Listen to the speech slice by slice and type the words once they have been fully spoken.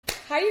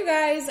Hi, you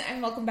guys,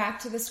 and welcome back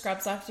to the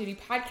Scrubs Off Duty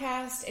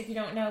podcast. If you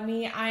don't know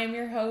me, I am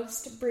your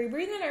host, Bree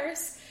the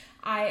nurse.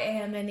 I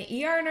am an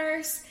ER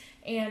nurse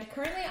and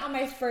currently on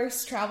my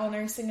first travel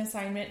nursing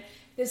assignment.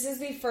 This is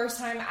the first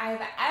time I've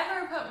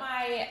ever put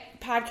my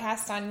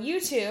podcast on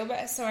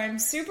YouTube, so I'm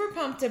super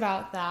pumped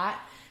about that.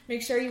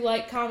 Make sure you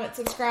like, comment,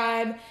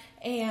 subscribe,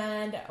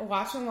 and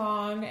watch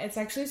along. It's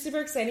actually super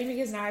exciting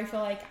because now I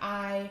feel like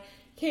I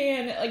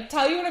can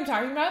tell you what I'm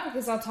talking about,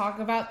 because I'll talk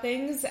about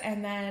things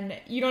and then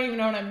you don't even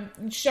know what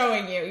I'm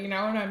showing you, and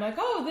I'm like,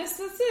 oh,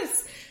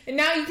 this, and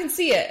now you can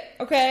see it,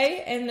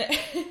 okay? And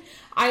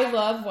I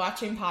love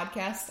watching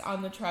podcasts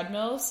on the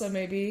treadmill, so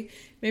maybe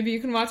you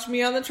can watch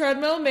me on the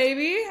treadmill,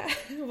 maybe.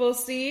 We'll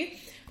see.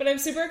 But I'm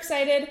super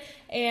excited,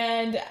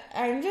 and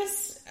I'm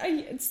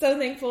so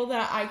thankful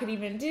that I could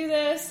even do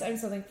this. I'm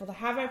so thankful to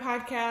have my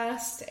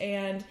podcast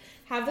and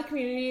have the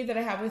community that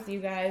I have with you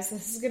guys.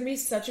 This is going to be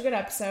such a good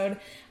episode.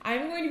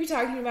 I'm going to be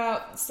talking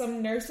about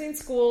some nursing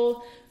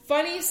school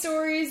funny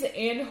stories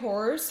and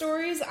horror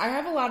stories. I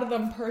have a lot of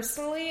them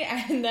personally,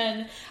 and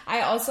then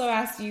I also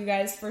asked you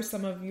guys for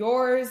some of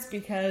yours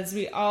because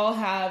we all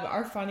have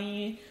our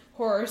funny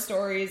horror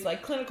stories,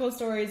 like clinical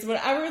stories,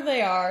 whatever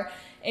they are,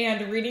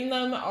 and reading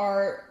them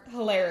are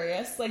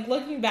hilarious. Like,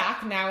 looking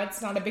back now,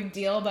 it's not a big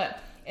deal, but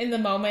in the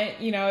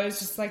moment, it was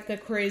just like the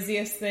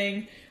craziest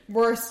thing.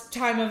 Worst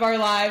time of our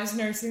lives.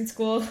 Nursing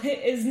school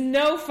is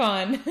no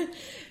fun.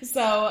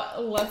 So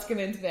let's get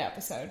into the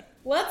episode.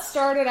 Let's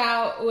start it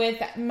out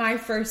with my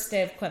first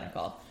day of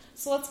clinical.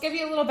 So let's give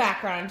you a little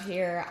background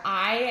here.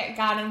 I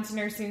got into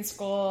nursing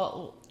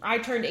school, I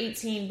turned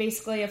 18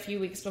 basically a few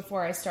weeks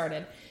before I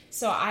started.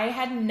 So I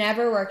had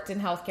never worked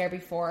in healthcare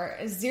before,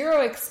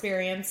 zero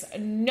experience,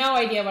 no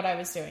idea what I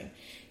was doing.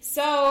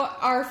 So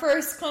our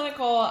first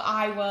clinical,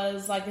 I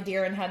was like a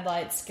deer in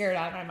headlights, scared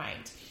out of my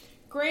mind.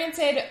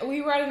 Granted, we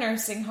were at a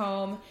nursing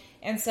home,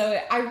 and so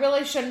I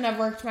really shouldn't have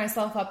worked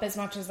myself up as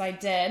much as I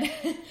did.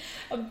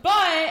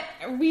 But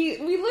we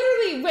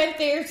literally went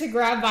there to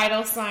grab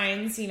vital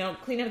signs,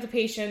 clean up the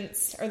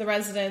patients or the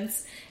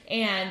residents,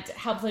 and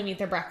help them eat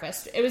their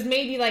breakfast. It was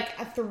maybe like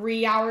a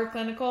 3-hour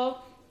clinical.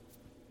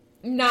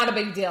 Not a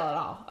big deal at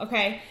all,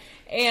 okay?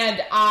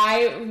 And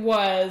I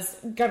was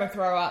gonna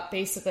throw up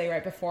basically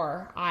right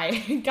before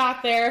I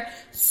got there.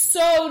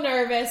 So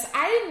nervous.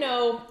 I didn't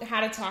know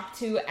how to talk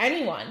to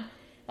anyone.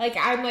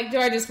 I'm like, do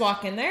I just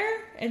walk in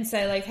there and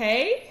say,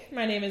 hey,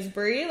 my name is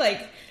Bree?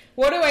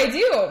 What do I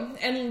do?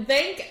 And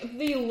thank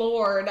the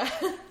Lord,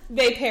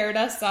 they paired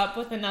us up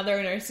with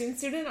another nursing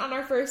student on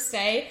our first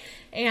day.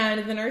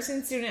 And the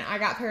nursing student I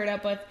got paired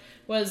up with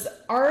was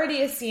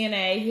already a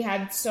CNA. He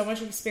had so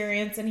much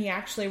experience, and he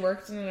actually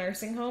worked in a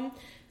nursing home.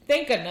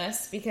 Thank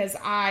goodness, because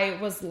I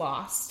was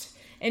lost.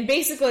 And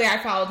basically,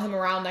 I followed him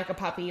around like a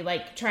puppy,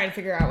 trying to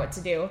figure out what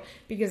to do,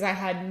 because I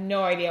had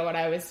no idea what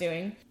I was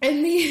doing.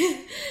 And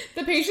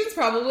the patients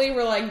probably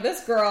were like,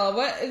 this girl,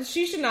 what?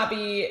 She should not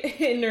be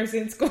in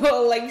nursing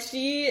school.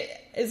 She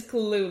is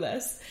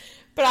clueless.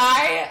 But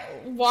I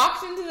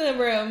walked into the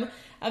room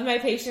of my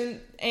patient,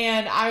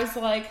 and I was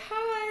like,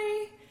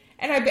 hi.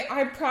 And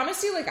I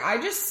promise you, I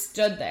just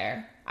stood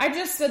there.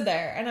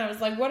 And I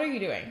was like, what are you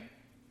doing?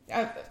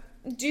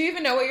 Do you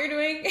even know what you're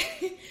doing?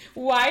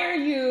 Why are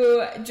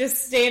you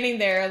just standing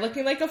there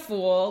looking like a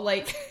fool?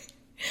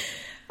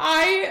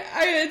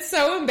 It's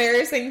so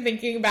embarrassing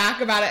thinking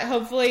back about it.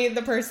 Hopefully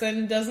the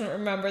person doesn't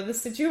remember the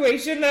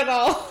situation at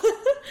all.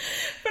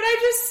 But I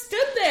just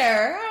stood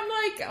there. I'm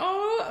like,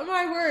 oh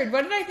my word,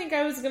 what did I think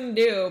I was going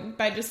to do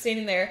by just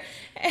standing there?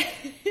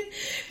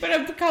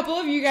 But a couple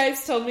of you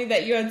guys told me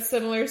that you had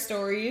similar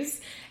stories.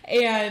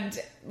 And,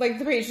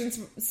 the patients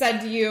said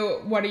to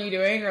you, what are you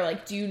doing? Or,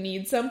 do you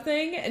need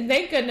something? And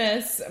thank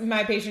goodness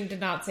my patient did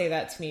not say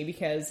that to me,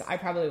 because I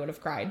probably would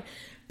have cried.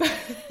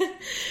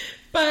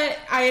 But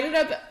I ended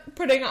up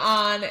putting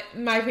on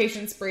my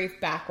patient's brief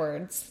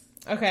backwards,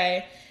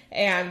 okay?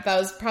 And that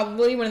was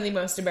probably one of the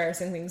most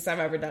embarrassing things I've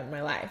ever done in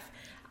my life.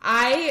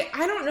 I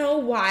don't know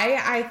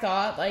why I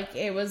thought,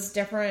 it was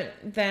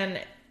different than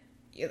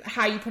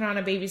how you put on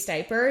a baby's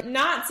diaper.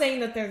 Not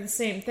saying that they're the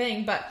same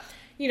thing, but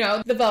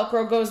the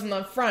Velcro goes in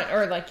the front,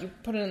 or you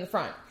put it in the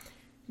front.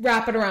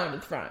 Wrap it around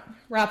at the front.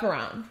 Wrap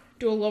around.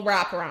 Do a little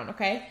wrap around,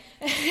 okay?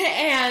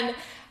 And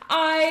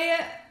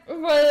I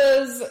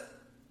was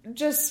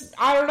just,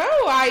 I don't know.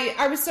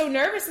 I was so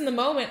nervous in the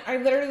moment. I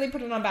literally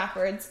put it on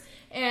backwards.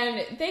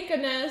 And thank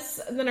goodness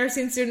the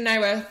nursing student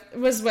I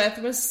was with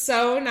was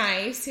so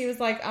nice. He was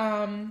like,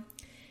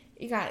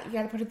 you got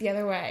to put it the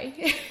other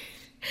way.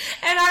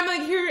 And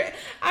I'm here,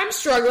 I'm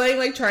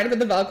struggling, trying to put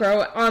the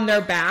Velcro on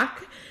their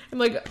back. I'm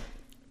like,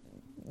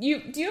 do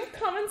you have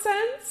common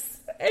sense?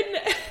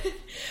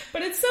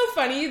 But it's so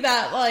funny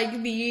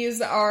that,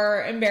 these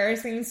are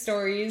embarrassing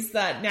stories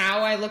that now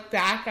I look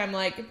back, I'm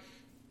like,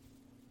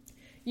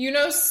 you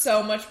know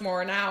so much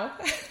more now.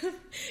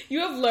 You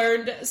have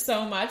learned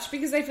so much,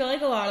 because I feel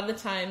like a lot of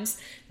the times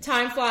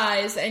time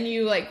flies and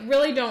you,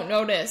 really don't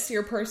notice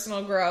your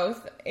personal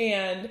growth.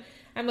 And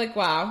I'm like,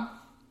 wow,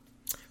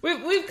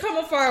 We've come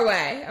a far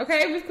way,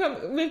 okay?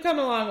 We've come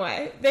a long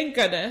way. Thank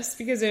goodness,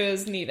 because it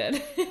was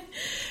needed.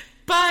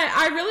 But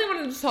I really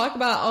wanted to talk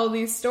about all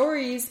these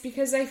stories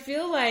because I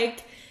feel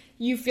like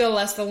you feel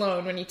less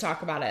alone when you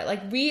talk about it.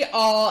 Like, we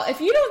all, if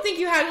you don't think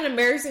you had an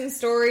embarrassing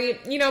story,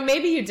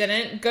 maybe you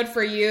didn't. Good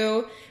for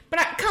you. But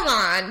come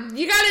on,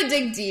 you gotta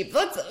dig deep. You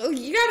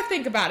gotta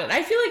think about it.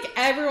 I feel like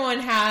everyone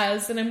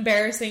has an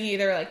embarrassing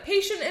either like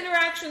patient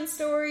interaction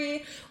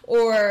story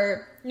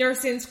or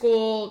nursing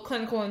school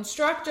clinical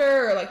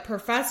instructor or like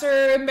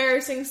professor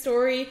embarrassing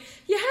story.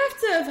 You have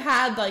to have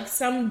had like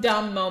some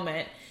dumb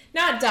moment.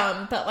 Not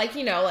dumb, but like,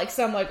 like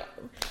some like,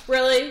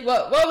 really?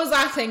 What was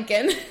I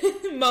thinking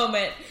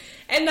moment.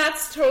 And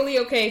that's totally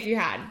okay if you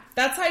had.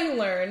 That's how you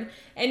learn.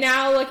 And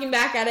now looking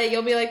back at it,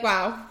 you'll be like,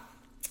 wow.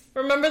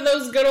 Remember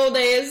those good old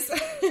days?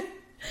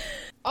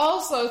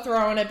 Also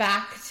throwing it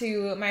back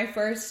to my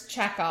first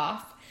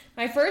check-off.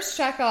 My first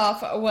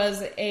check-off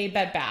was a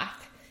Bed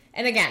Bath.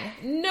 And again,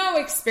 no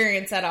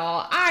experience at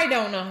all. I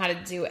don't know how to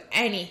do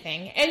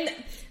anything. And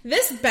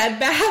this Bed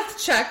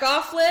Bath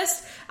check-off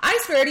list, I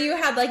swear to you,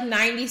 had like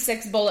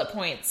 96 bullet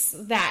points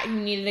that you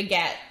needed to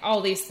get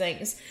all these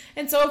things.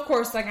 And so, of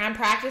course, like I'm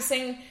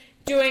practicing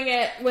doing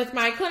it with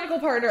my clinical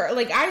partner.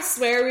 Like, I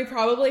swear we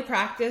probably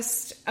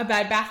practiced a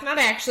bed bath, not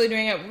actually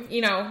doing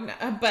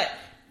it, but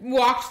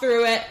walked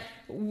through it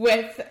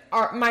with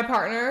my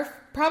partner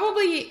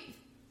probably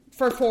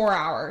for 4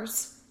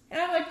 hours.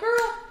 And I'm like,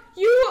 girl,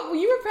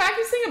 you were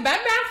practicing a bed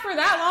bath for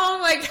that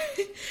long? Like,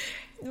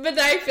 but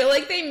I feel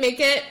like they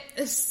make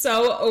it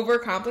so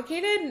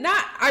overcomplicated.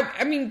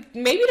 I mean,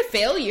 maybe to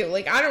fail you.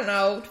 Like, I don't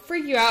know,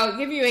 freak you out,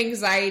 give you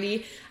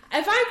anxiety.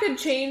 If I could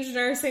change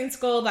nursing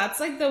school, that's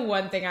like the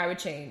one thing I would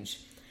change.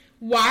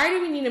 Why do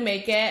we need to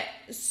make it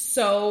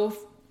so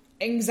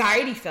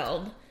anxiety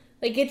filled?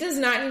 Like, it does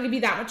not need to be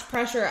that much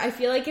pressure. I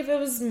feel like if it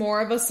was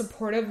more of a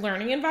supportive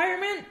learning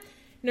environment,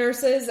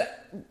 nurses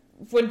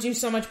would do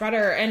so much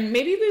better. And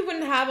maybe we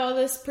wouldn't have all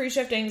this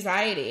pre-shift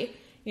anxiety,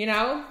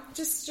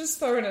 just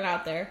throwing it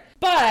out there.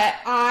 But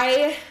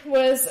I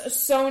was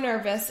so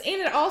nervous.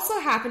 And it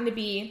also happened to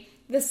be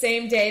the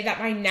same day that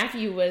my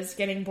nephew was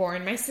getting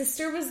born. My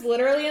sister was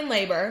literally in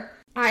labor.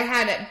 I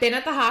had been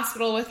at the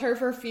hospital with her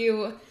for a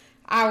few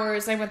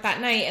hours. I went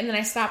that night, and then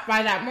I stopped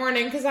by that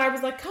morning because I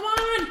was like, come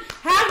on,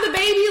 have the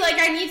baby. Like,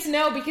 I need to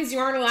know because you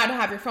aren't allowed to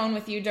have your phone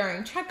with you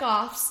during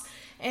checkoffs.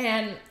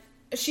 And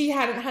she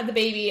hadn't had the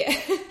baby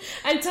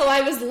until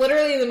I was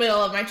literally in the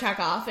middle of my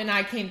checkoff, and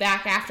I came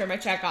back after my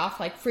checkoff,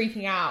 like,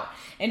 freaking out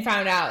and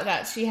found out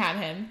that she had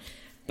him.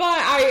 But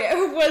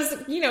I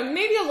was,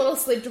 maybe a little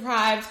sleep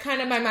deprived.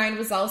 Kind of my mind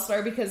was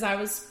elsewhere because I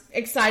was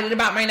excited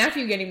about my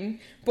nephew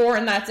getting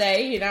born that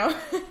day,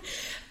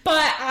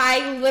 But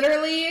I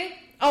literally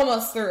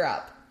almost threw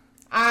up.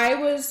 I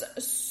was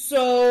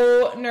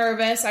so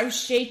nervous. I was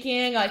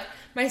shaking. Like,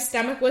 my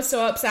stomach was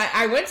so upset.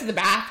 I went to the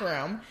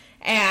bathroom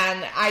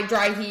and I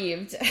dry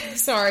heaved.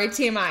 Sorry,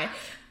 TMI.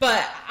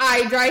 But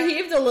I dry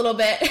heaved a little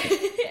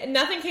bit.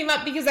 Nothing came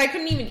up because I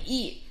couldn't even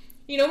eat.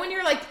 When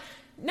you're like,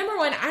 number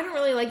one, I don't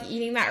really like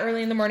eating that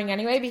early in the morning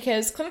anyway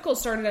because clinical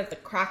started at the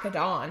crack of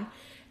dawn.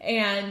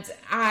 And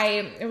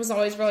it was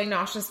always really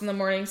nauseous in the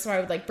morning, so I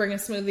would like bring a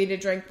smoothie to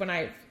drink when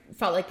I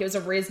felt like it was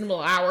a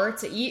reasonable hour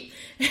to eat.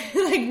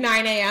 Like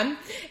 9 a.m.,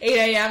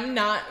 8 a.m.,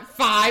 not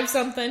 5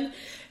 something.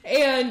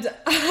 And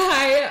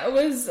I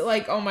was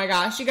like, oh my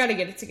gosh, you got to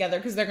get it together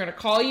because they're going to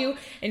call you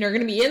and you're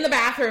going to be in the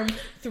bathroom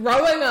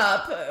throwing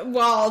up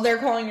while they're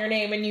calling your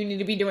name and you need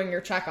to be doing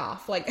your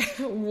checkoff. Like,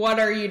 what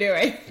are you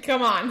doing?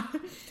 Come on.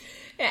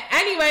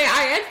 Anyway,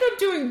 I ended up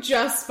doing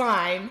just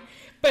fine.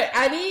 But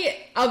any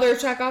other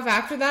checkoff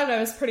after that,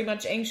 I was pretty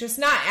much anxious.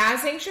 Not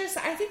as anxious.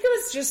 I think it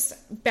was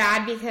just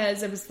bad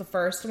because it was the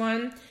first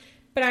one.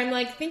 But I'm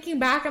like, thinking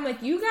back, I'm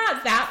like, you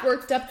got that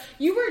worked up.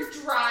 You were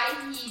dry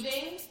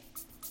heaving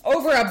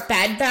over a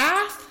bed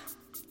bath?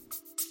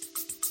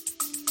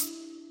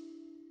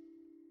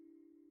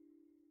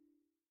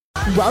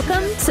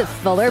 Welcome to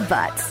Fuller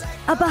Butts,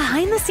 a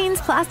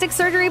behind-the-scenes plastic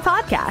surgery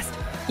podcast.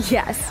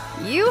 Yes,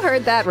 you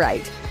heard that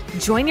right.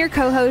 Join your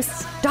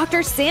co-hosts,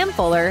 Dr. Sam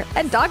Fuller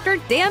and Dr.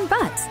 Dan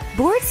Butts,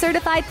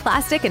 board-certified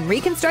plastic and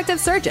reconstructive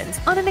surgeons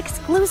on an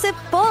exclusive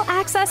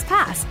full-access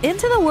pass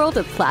into the world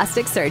of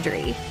plastic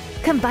surgery.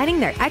 Combining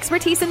their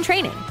expertise and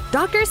training,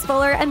 Drs.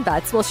 Fuller and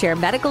Butts will share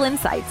medical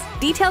insights,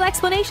 detailed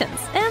explanations,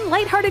 and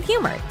lighthearted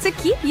humor to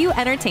keep you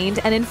entertained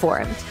and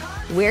informed.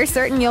 We're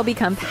certain you'll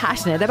become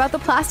passionate about the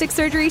plastic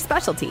surgery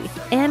specialty,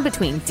 and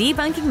between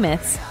debunking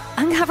myths,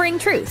 uncovering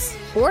truths,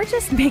 or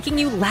just making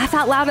you laugh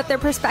out loud at their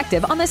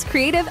perspective on this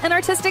creative and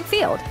artistic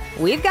field,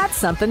 we've got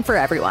something for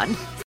everyone.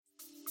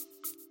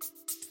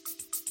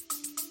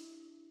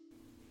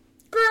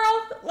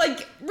 Girl,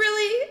 like,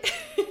 really?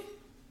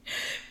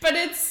 But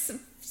it's,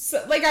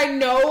 like, I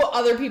know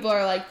other people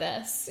are like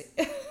this.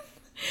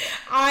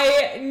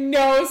 I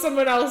know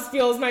someone else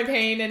feels my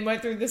pain and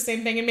went through the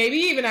same thing and maybe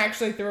even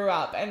actually threw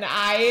up. And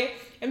I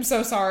am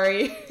so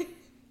sorry.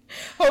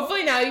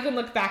 Hopefully now you can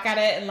look back at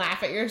it and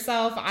laugh at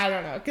yourself. I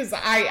don't know, because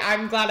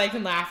I'm glad I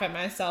can laugh at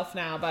myself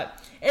now.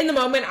 But in the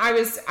moment, I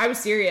was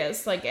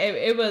serious. Like,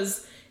 it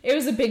was it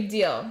was a big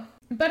deal.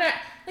 But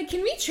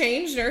can we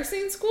change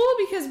nursing school?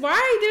 Because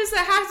why does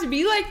it have to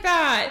be like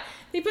that?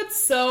 They put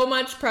so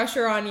much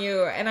pressure on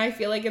you, and I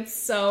feel like it's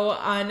so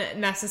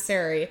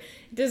unnecessary.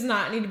 It does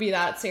not need to be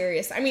that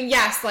serious. I mean,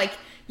 yes, like,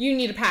 you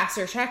need to pass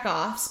your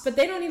checkoffs, but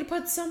they don't need to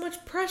put so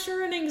much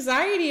pressure and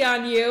anxiety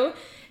on you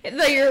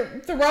that you're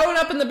throwing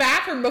up in the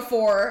bathroom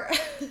before.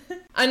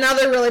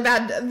 Another really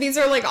bad, these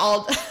are like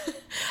all,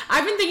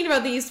 I've been thinking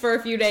about these for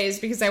a few days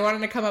because I wanted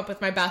to come up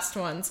with my best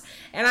ones.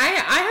 And I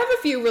have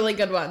a few really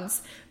good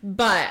ones,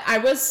 but I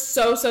was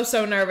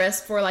so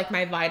nervous for like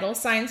my vital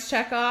signs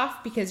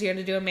checkoff because you had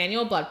to do a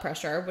manual blood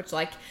pressure, which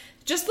like,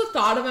 just the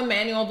thought of a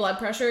manual blood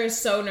pressure is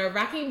so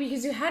nerve-wracking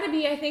because you had to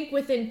be, I think,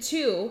 within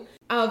 2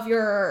 of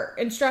your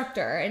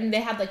instructor, and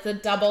they had like the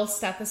double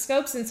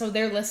stethoscopes, and so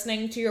they're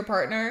listening to your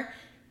partner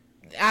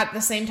at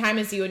the same time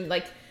as you, and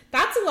like,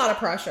 that's a lot of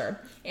pressure.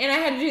 And I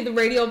had to do the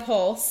radial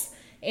pulse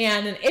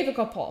and an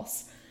apical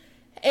pulse.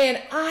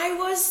 And I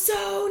was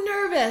so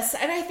nervous.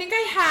 And I think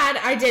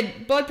I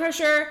did blood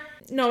pressure.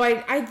 No,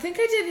 I think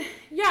I did.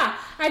 Yeah,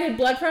 I did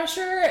blood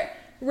pressure,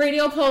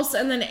 radial pulse,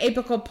 and then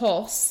apical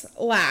pulse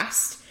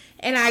last.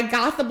 And I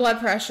got the blood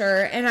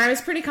pressure, and I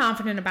was pretty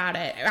confident about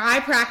it.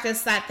 I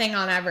practiced that thing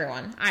on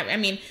everyone. I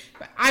mean,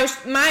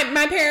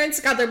 my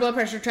parents got their blood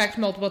pressure checked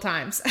multiple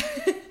times.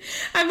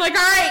 I'm like, all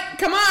right,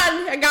 come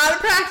on, I gotta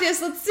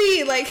practice. Let's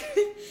see, like,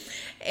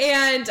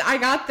 and I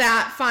got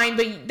that fine,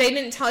 but they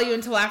didn't tell you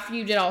until after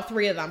you did all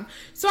 3 of them.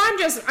 So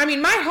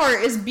my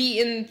heart is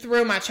beating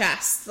through my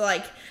chest.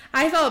 Like,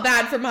 I felt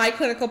bad for my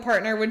clinical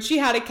partner when she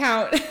had to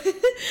count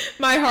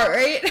my heart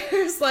rate.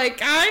 I was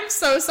like, I'm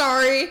so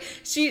sorry.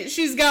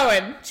 She's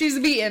going. She's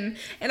beaten.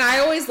 And I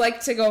always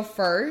like to go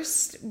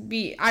first.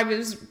 I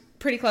was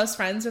pretty close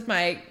friends with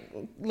my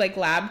like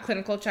lab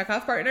clinical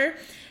checkoff partner.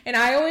 And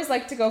I always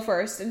like to go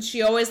first. And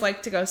she always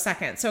liked to go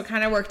second. So it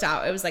kind of worked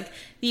out. It was like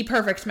the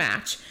perfect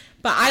match.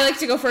 But I like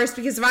to go first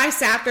because if I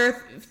sat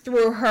there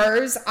through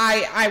hers,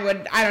 I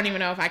don't even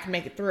know if I could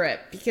make it through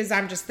it because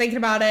I'm just thinking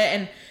about it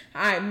and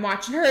I'm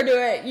watching her do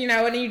it, you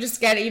know, and you just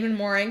get even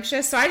more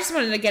anxious. So I just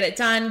wanted to get it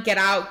done, get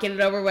out, get it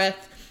over with,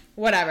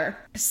 whatever.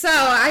 So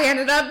I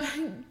ended up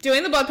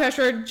doing the blood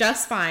pressure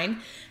just fine.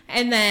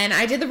 And then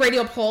I did the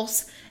radial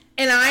pulse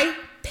and I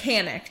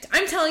panicked.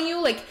 I'm telling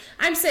you, like,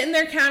 I'm sitting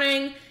there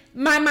counting.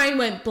 My mind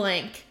went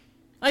blank.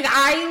 Like,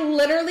 I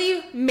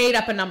literally made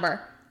up a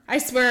number. I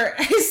swear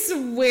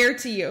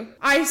to you,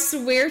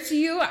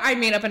 I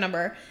made up a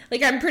number.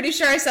 Like, I'm pretty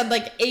sure I said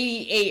like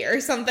 88 or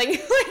something.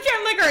 Like,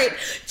 I'm like, all right,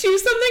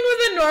 choose something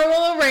with a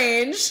normal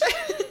range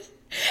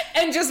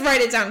and just write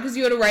it down because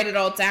you had to write it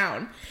all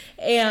down.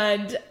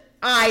 And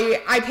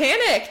I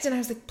panicked and I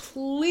was like,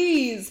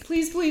 please.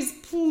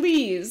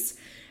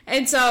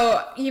 And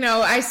so, you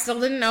know, I still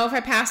didn't know if I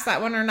passed that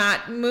one or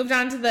not. Moved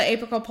on to the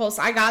apical pulse.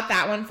 I got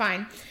that one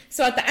fine.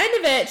 So at the end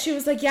of it, she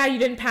was like, yeah, you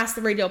didn't pass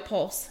the radial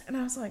pulse. And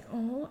I was like,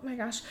 oh my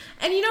gosh.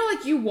 And you know,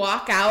 like, you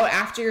walk out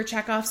after your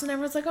checkoffs and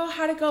everyone's like, oh,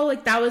 how'd it go?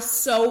 Like, that was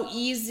so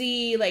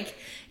easy. Like,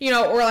 you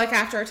know, or like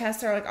after a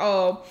test, they're like,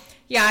 oh,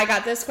 yeah, I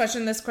got this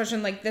question,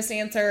 like this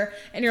answer.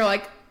 And you're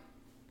like,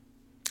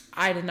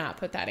 I did not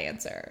put that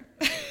answer.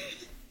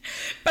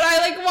 But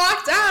I like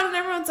walked out and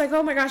everyone's like,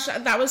 oh my gosh,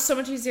 that was so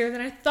much easier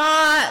than I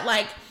thought.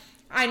 Like,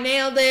 I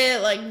nailed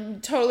it,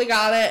 like, totally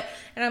got it.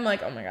 And I'm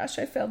like, oh my gosh,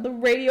 I failed the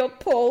radial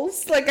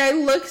pulse. Like, I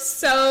look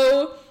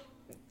so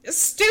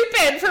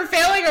stupid for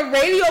failing a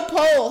radial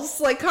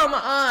pulse. Like, come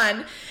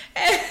on.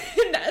 And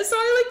so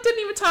I, like,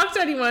 didn't even talk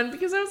to anyone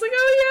because I was like,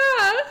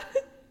 oh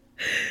yeah,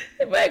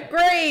 it went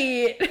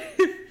great.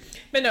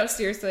 But no,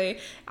 seriously,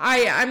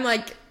 I'm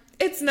like,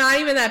 it's not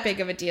even that big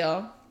of a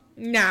deal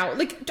now.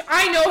 Like,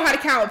 I know how to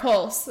count a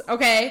pulse,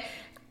 okay?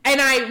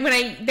 And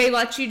when they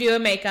let you do a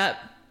makeup,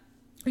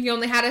 you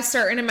only had a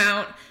certain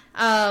amount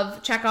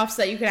of checkoffs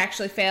that you could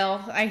actually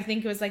fail. I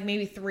think it was like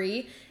maybe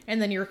 3,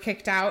 and then you were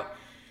kicked out.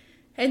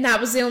 And that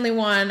was the only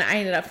one I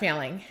ended up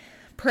failing.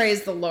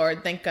 Praise the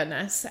Lord, thank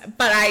goodness.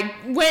 But I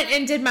went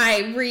and did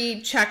my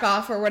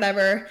re-checkoff or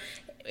whatever,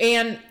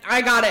 and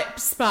I got it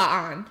spot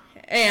on.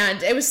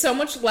 And it was so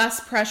much less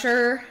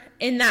pressure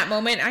in that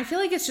moment. I feel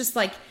like it's just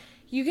like,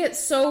 you get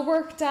so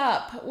worked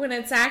up when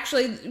it's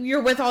actually,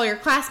 you're with all your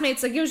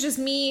classmates. Like, it was just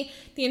me,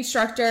 the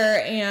instructor,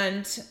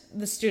 and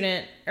the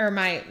student, or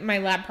my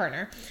lab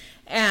partner.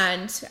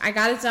 And I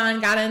got it done,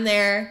 got in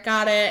there,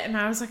 got it, and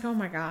I was like, oh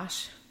my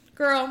gosh,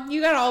 girl,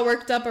 you got all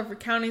worked up over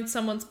counting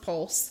someone's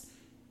pulse.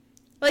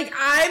 Like,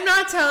 I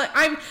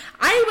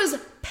was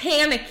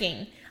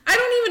panicking. I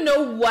don't even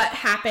know what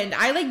happened.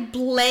 I like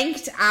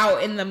blanked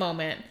out in the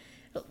moment.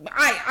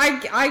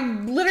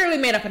 I literally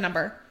made up a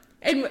number.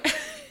 And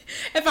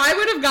if I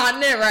would have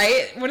gotten it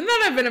right, wouldn't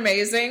that have been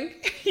amazing?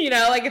 You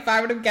know, like, if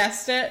I would have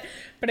guessed it.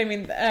 But I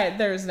mean,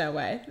 there's no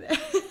way.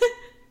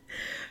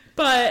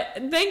 But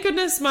thank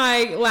goodness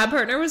my lab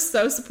partner was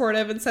so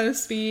supportive and so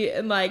sweet,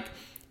 and like,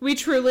 we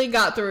truly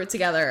got through it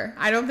together.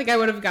 I don't think I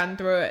would have gotten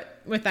through it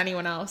with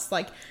anyone else.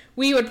 Like,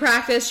 we would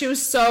practice. She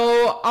was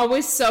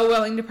always so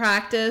willing to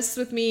practice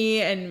with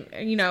me and,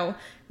 you know,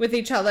 with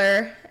each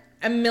other.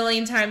 a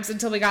million times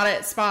until we got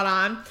it spot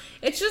on.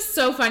 It's just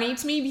so funny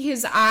to me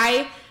because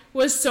I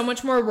was so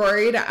much more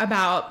worried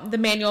about the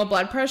manual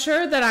blood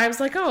pressure that I was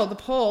like, oh, the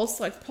pulse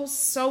is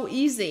so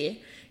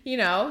easy. You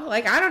know,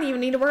 like I don't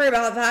even need to worry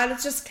about that.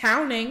 It's just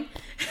counting.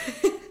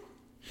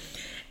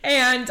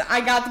 And I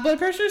got the blood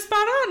pressure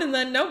spot on and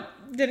then nope,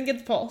 didn't get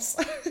the pulse.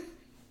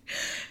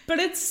 But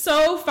it's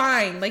so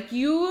fine. Like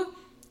you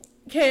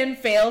can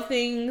fail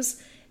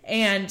things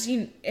and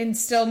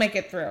still make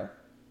it through.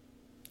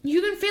 You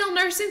can fail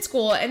nursing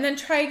school and then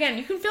try again.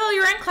 You can fail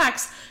your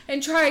NCLEX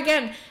and try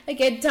again. Like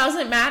it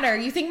doesn't matter.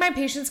 You think my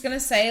patient's going to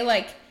say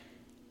like,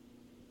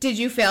 did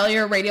you fail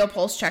your radial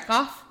pulse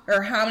checkoff?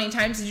 Or how many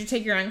times did you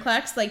take your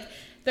NCLEX? Like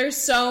there's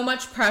so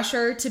much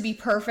pressure to be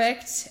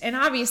perfect. And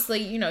obviously,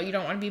 you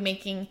don't want to be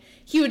making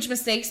huge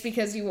mistakes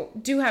because you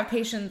do have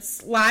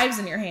patients' lives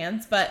in your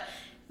hands, but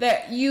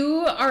that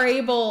you are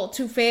able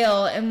to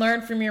fail and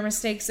learn from your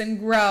mistakes and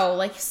grow.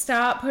 Like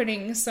stop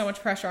putting so much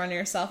pressure on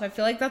yourself. I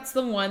feel like that's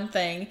the one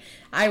thing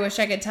I wish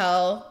I could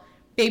tell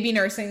baby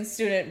nursing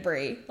student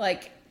Bree.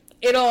 Like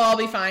it'll all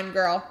be fine,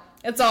 girl.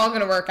 It's all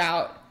going to work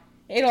out.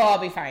 It'll all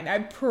be fine. I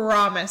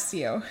promise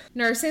you.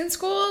 Nursing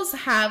schools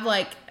have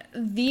like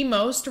the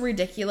most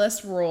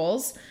ridiculous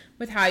rules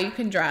with how you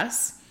can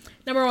dress.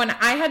 Number one,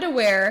 I had to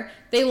wear,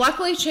 they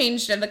luckily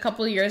changed it a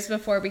couple of years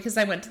before because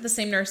I went to the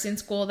same nursing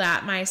school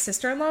that my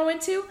sister-in-law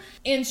went to,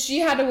 and she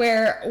had to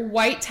wear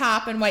white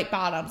top and white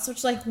bottoms,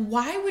 which like,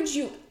 why would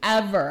you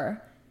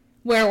ever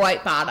wear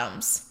white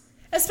bottoms?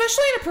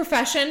 Especially in a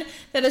profession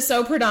that is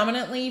so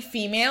predominantly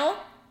female.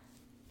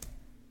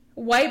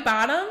 White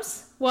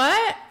bottoms?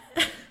 What?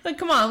 Like,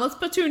 come on, let's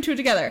put two and two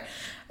together.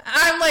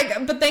 I'm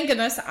like, but thank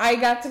goodness I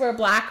got to wear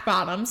black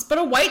bottoms, but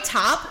a white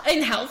top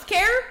in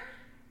healthcare?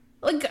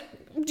 Like,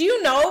 do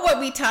you know what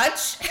we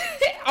touch?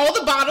 All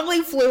the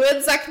bodily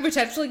fluids that could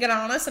potentially get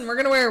on us, and we're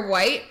going to wear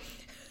white?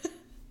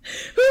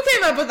 Who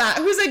came up with that?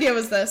 Whose idea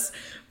was this?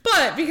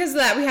 But because of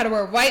that, we had to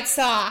wear white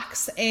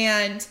socks,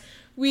 and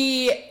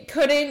we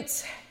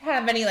couldn't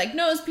have any, like,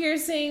 nose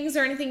piercings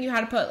or anything. You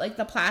had to put, like,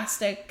 the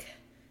plastic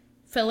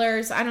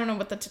fillers. I don't know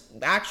what the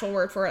actual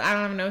word for it. I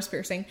don't have a nose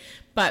piercing.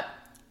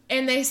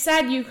 And they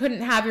said you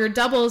couldn't have your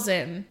doubles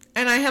in.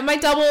 And I have my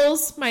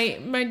doubles,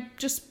 my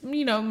just, my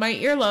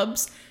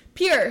earlobes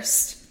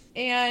pierced.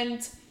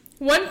 And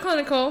one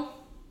clinical,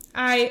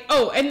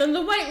 and then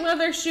the white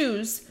leather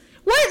shoes.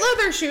 White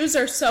leather shoes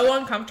are so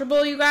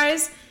uncomfortable, you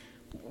guys.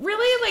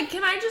 Really? Like,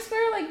 can I just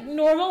wear, like,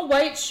 normal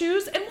white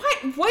shoes? And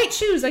white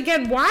shoes,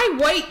 again, why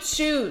white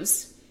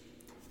shoes?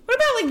 What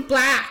about, like,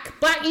 black?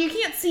 Black, you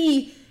can't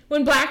see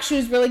when black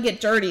shoes really get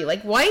dirty.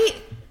 Like, white?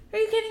 Are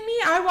you kidding me?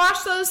 I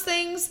wash those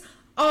things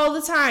all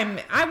the time.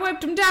 I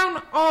wiped them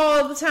down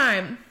all the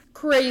time.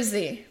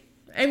 Crazy.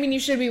 I mean, you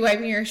should be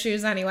wiping your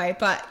shoes anyway,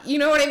 but you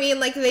know what I mean?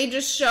 Like, they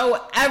just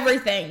show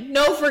everything.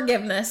 No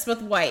forgiveness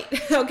with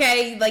white,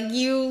 okay? Like,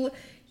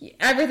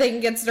 everything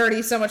gets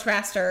dirty so much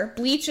faster.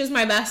 Bleach is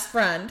my best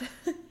friend.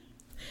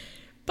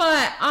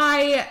 But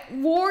I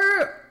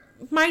wore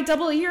my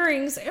double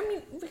earrings. I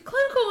mean, the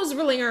clinical was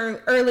really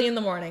early in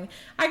the morning.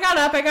 I got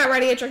up, I got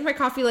ready, I drank my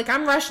coffee. Like,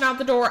 I'm rushing out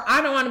the door.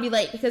 I don't want to be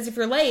late because if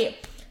you're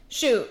late,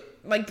 shoot,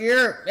 like,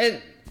 you're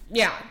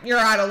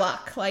out of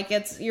luck. Like,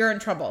 you're in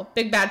trouble.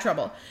 Big bad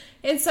trouble.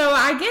 And so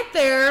I get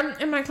there,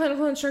 and my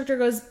clinical instructor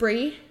goes,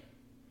 Bree,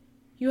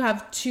 you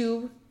have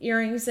 2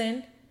 earrings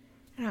in.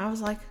 And I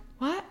was like,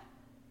 what?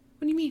 What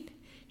do you mean?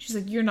 She's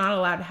like, you're not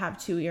allowed to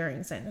have 2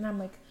 earrings in. And I'm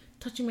like,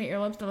 touching my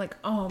earlobes, and I'm like,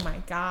 oh my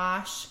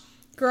gosh,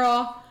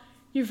 girl,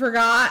 you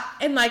forgot.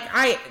 And like,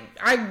 I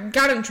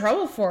got in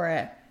trouble for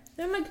it.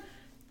 And I'm like,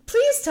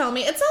 please tell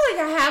me. It's not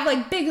like I have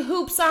like big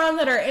hoops on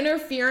that are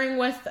interfering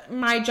with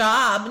my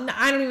job.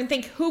 I don't even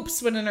think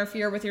hoops would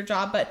interfere with your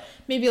job, but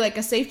maybe like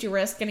a safety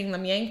risk getting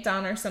them yanked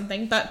on or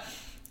something. But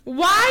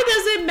why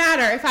does it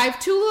matter if I have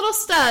 2 little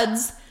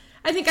studs?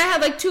 I think I had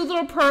like 2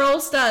 little pearl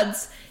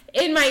studs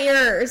in my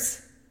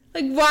ears.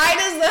 Like, why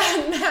does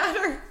that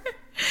matter?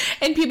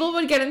 And people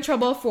would get in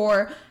trouble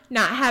for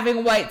not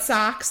having white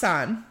socks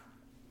on.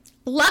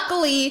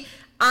 Luckily,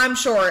 I'm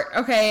short,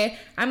 okay?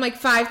 I'm like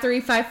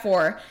 5'3",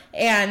 5'4",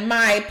 and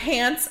my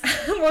pants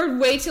were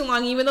way too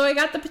long. Even though I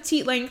got the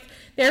petite length,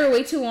 they were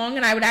way too long,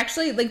 and I would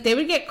actually, like, they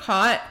would get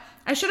caught.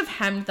 I should have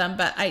hemmed them,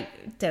 but I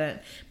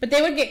didn't. But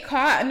they would get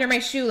caught under my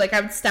shoe. Like,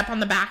 I would step on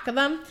the back of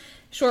them.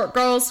 Short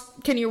girls,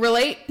 can you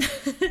relate?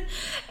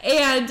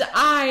 And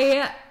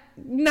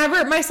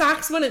my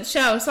socks wouldn't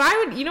show. So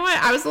I would, you know what?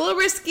 I was a little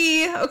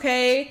risky,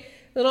 okay?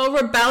 Little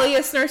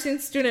rebellious nursing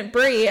student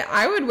Bree.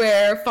 I would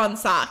wear fun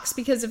socks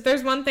because if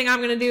there's one thing I'm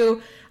going to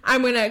do,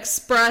 I'm going to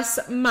express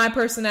my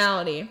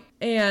personality.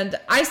 And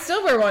I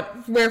still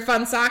wear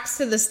fun socks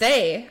to this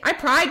day. I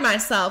pride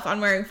myself on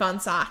wearing fun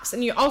socks.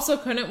 And you also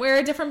couldn't wear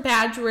a different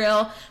badge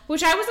reel,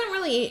 which I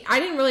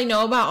didn't really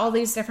know about all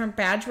these different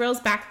badge reels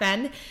back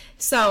then.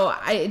 So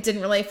it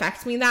didn't really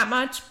affect me that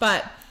much,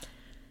 but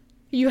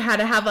you had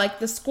to have, like,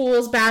 the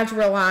school's badge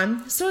reel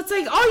on. So it's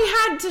like, all you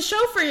had to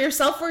show for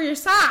yourself were your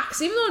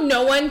socks. Even though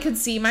no one could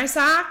see my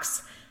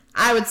socks,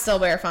 I would still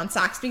wear fun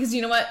socks. Because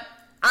you know what?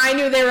 I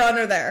knew they were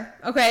under there,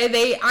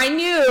 okay? I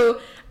knew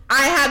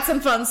I had some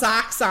fun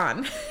socks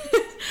on.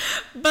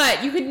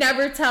 But you could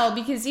never tell,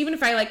 because even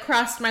if I like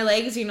crossed my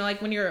legs, you know,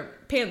 like when your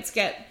pants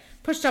get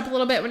pushed up a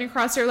little bit when you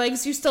cross your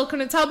legs, you still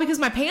couldn't tell because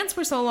my pants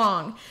were so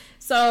long.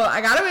 So I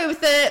got away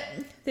with it.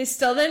 They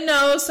still didn't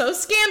know. So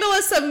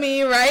scandalous of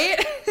me, right?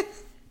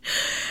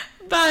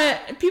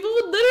 But people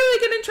would literally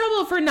get in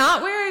trouble for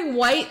not wearing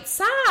white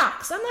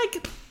socks. I'm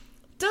like,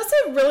 does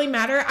it really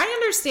matter? I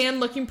understand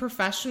looking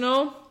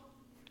professional,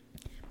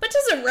 but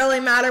does it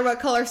really matter what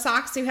color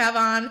socks you have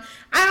on?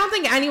 I don't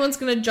think anyone's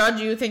going to judge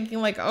you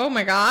thinking like, oh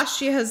my gosh,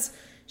 she has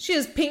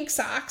pink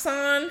socks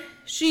on.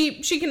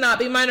 She cannot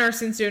be my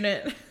nursing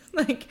student.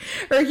 Like,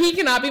 or he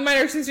cannot be my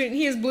nursing student.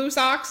 He has blue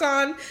socks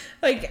on.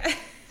 Like,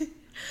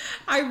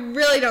 I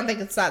really don't think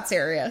it's that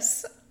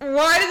serious.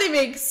 Why do they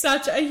make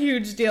such a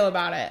huge deal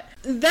about it?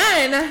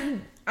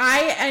 Then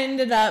I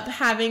ended up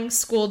having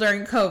school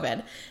during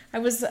COVID. I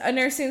was a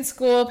nursing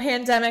school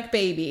pandemic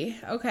baby,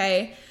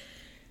 okay?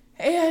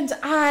 And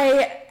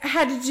I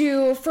had to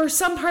do, for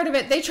some part of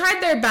it, they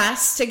tried their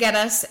best to get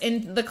us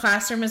in the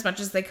classroom as much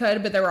as they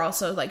could, but there were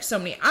also like so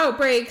many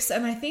outbreaks.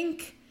 And I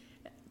think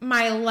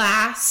my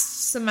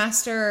last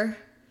semester,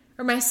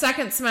 or my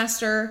second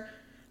semester,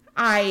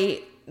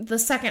 the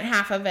second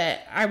half of it,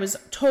 I was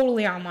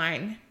totally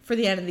online for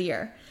the end of the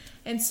year.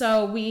 And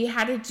so we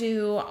had to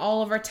do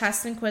all of our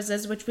tests and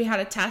quizzes, which we had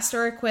a test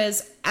or a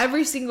quiz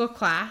every single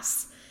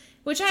class,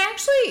 which I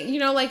actually, you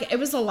know, like, it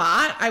was a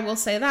lot, I will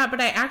say that,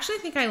 but I actually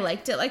think I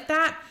liked it like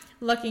that,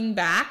 looking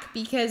back,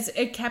 because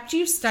it kept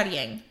you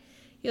studying.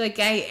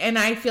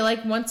 I feel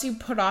like once you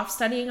put off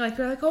studying, like,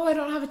 you're like, oh, I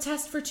don't have a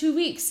test for 2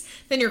 weeks,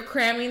 then you're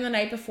cramming the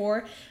night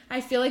before.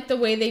 I feel like the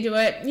way they do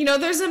it, you know,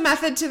 there's a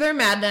method to their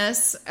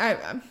madness.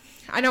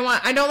 I don't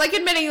like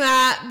admitting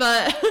that,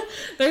 but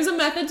there's a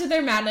method to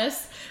their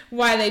madness,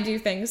 why they do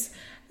things.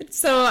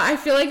 So I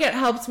feel like it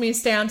helped me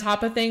stay on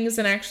top of things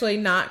and actually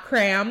not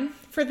cram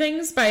for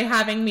things by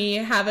having me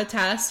have a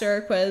test or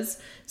a quiz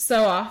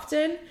so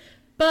often.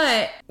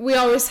 But we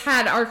always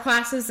had our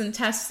classes and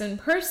tests in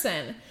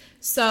person.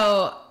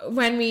 So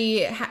when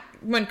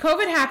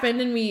COVID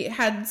happened and we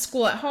had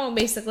school at home,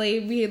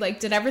 basically, we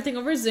like did everything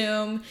over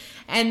Zoom,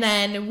 and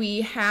then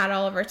we had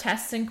all of our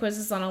tests and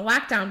quizzes on a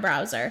lockdown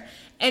browser.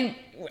 And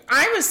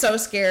I was so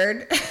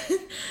scared.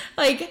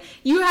 Like,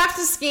 you have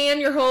to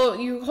scan you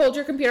hold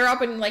your computer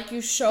up and like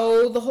you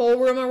show the whole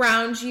room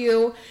around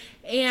you,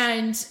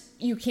 and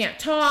you can't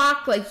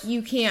talk, like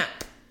you can't,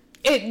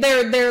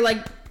 they're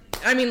like,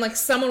 I mean, like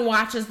someone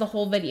watches the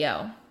whole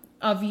video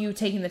of you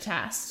taking the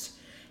test.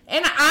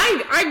 And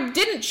I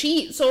didn't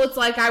cheat, so it's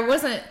like I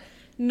wasn't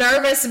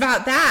nervous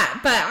about that.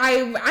 But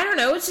I don't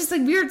know, it's just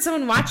like weird,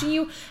 someone watching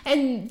you.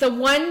 And the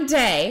one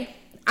day,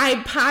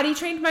 I potty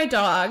trained my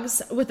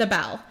dogs with a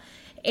bell.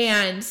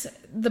 And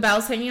the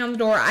bell's hanging on the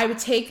door. I would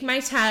take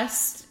my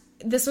test.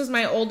 This was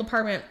my old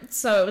apartment,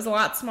 so it was a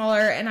lot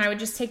smaller. And I would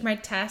just take my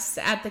tests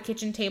at the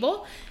kitchen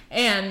table.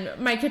 And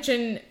my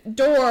kitchen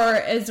door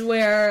is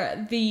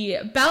where the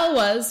bell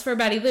was for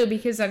Betty Lou,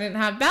 because I didn't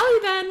have Belly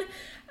then.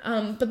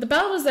 But the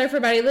bell was there for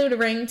Betty Lou to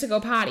ring to go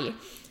potty.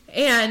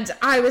 And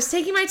I was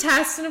taking my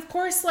test, and of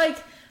course,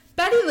 like,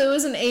 Betty Lou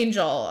is an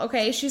angel,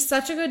 okay? She's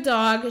such a good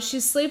dog. She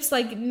sleeps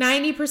like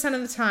 90%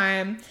 of the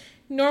time.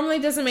 Normally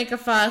doesn't make a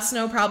fuss,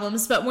 no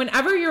problems. But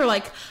whenever you're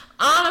like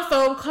on a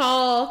phone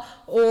call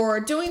or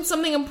doing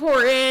something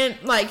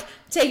important, like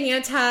taking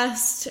a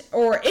test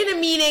or in a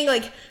meeting,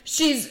 like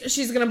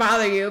she's gonna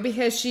bother you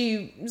because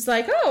she's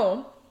like,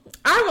 oh,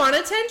 I want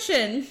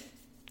attention.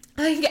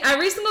 Like,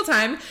 every single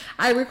time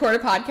I record a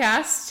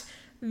podcast,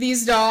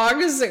 these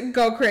dogs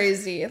go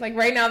crazy. Like,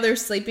 right now they're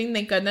sleeping,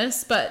 thank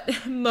goodness,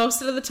 but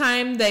most of the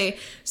time they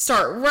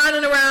start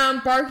running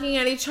around, barking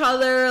at each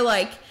other,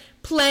 like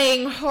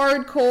playing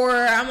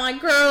hardcore. I'm like,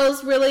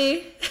 girls,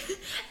 really?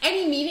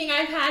 Any meeting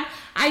I've had,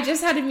 I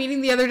just had a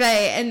meeting the other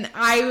day and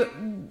I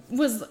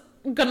was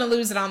gonna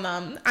lose it on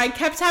them. I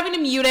kept having to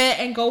mute it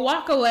and go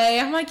walk away.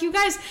 I'm like, you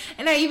guys,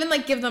 and I even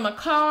like give them a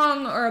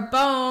Kong or a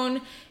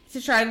bone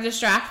to try to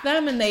distract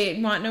them, and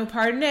they want no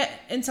part in it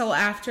until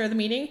after the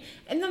meeting,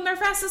 and then they're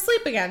fast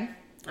asleep again.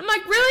 I'm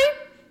like, really?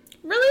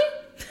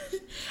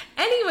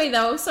 Anyway,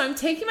 though, so I'm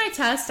taking my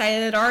test. I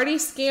had already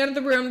scanned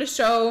the room to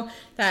show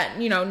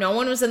that, you know, no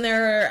one was in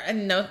there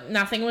and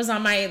nothing was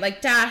on my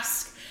like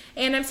desk,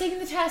 and I'm taking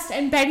the test,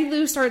 and Betty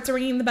Lou starts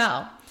ringing the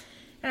bell,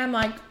 and I'm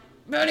like,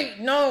 Betty,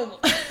 no.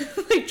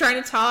 Like,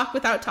 trying to talk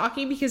without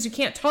talking because you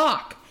can't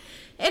talk.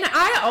 And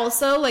I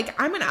also, like,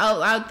 I'm an out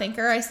loud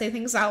thinker. I say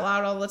things out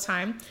loud all the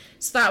time.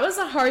 So that was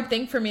a hard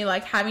thing for me,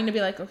 like, having to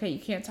be like, okay, you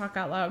can't talk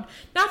out loud.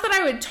 Not that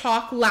I would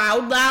talk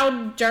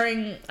loud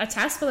during a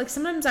test, but, like,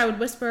 sometimes I would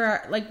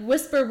whisper,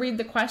 read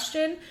the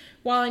question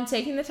while I'm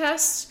taking the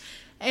test.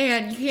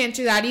 And you can't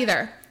do that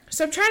either.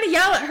 So I'm trying to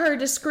yell at her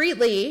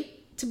discreetly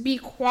to be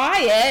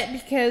quiet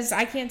because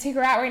I can't take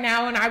her out right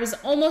now. And I was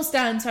almost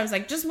done. So I was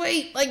like, just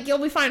wait. Like, you'll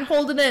be fine.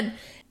 Hold it in.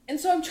 And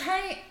so I'm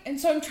trying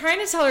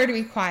to tell her to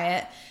be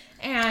quiet.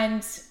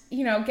 And,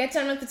 you know, get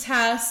done with the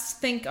test,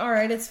 think, all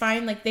right, it's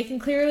fine. Like, they can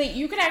clearly,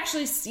 you could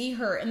actually see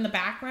her in the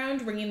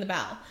background ringing the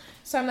bell.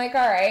 So I'm like,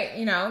 all right,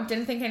 you know,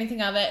 didn't think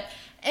anything of it.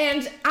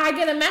 And I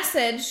get a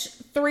message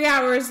 3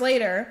 hours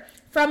later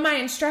from my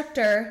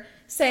instructor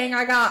saying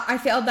I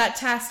failed that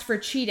test for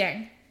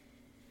cheating.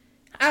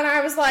 And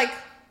I was like,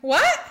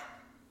 what?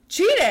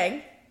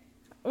 Cheating?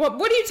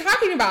 What are you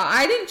talking about?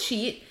 I didn't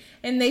cheat.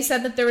 And they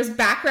said that there was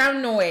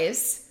background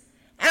noise.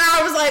 And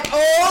I was like,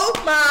 oh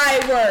my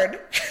word.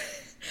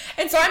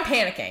 And so I'm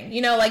panicking.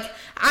 You know, like,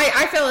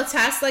 I fail a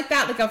test like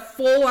that, like a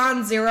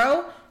full-on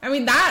 0. I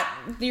mean,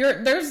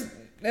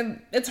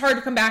 it's hard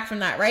to come back from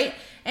that, right?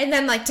 And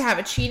then, like, to have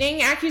a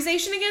cheating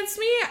accusation against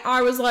me,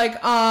 I was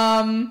like,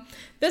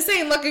 this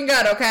ain't looking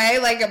good, okay?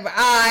 Like,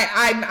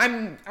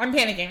 I'm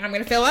panicking. I'm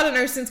gonna fail out of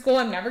nursing school.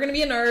 I'm never gonna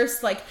be a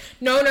nurse. Like,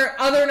 no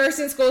other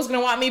nursing school is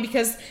gonna want me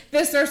because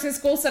this nursing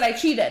school said I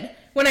cheated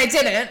when I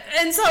didn't.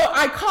 And so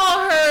I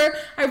call her.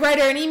 I write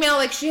her an email.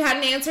 Like, she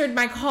hadn't answered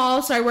my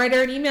call, so I write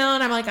her an email,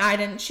 and I'm like, I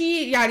didn't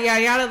cheat, yada,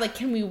 yada, yada. Like,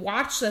 can we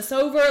watch this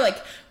over? Like,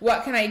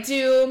 what can I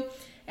do?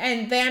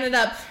 And they ended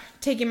up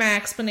taking my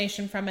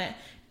explanation from it,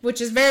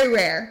 which is very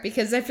rare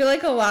because I feel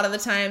like a lot of the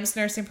times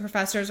nursing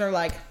professors are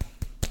like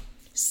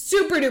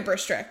super duper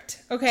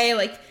strict, okay?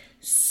 Like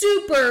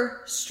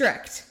super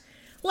strict.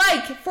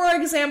 Like, for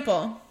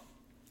example,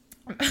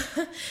 maybe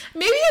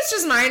it's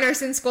just my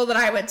nursing school that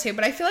I went to,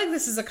 but I feel like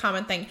this is a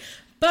common thing.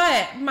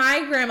 But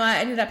my grandma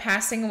ended up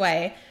passing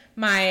away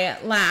my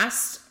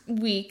last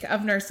week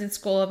of nursing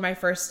school of my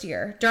first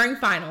year during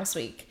finals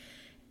week.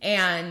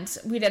 And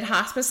we did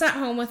hospice at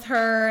home with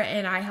her,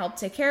 and I helped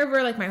take care of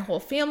her. Like, my whole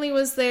family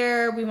was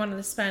there. We wanted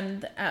to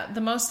spend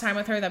the most time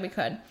with her that we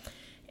could.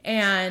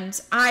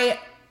 And I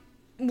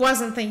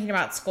wasn't thinking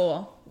about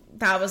school.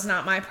 That was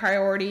not my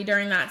priority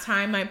during that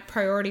time. My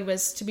priority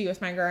was to be with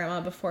my grandma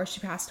before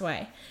she passed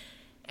away.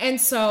 And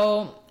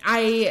so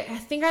I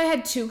think I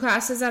had 2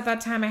 classes at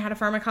that time. I had a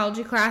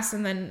pharmacology class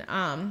and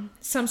then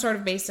some sort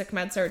of basic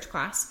med-surg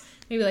class,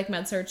 maybe like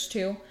med-surg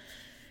 2.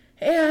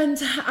 And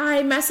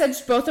I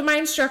messaged both of my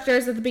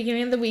instructors at the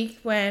beginning of the week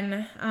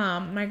when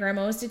my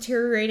grandma was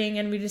deteriorating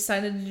and we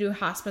decided to do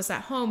hospice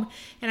at home.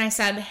 And I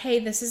said, hey,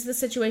 this is the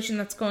situation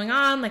that's going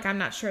on. Like, I'm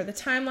not sure of the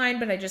timeline,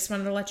 but I just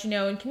wanted to let you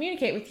know and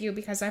communicate with you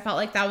because I felt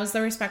like that was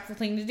the respectful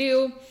thing to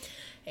do.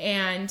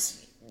 And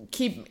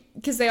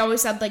because they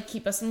always said, like,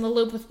 keep us in the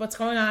loop with what's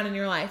going on in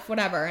your life,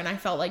 whatever. And I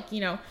felt like, you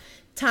know,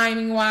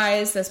 timing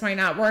wise, this might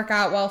not work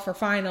out well for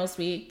finals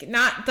week.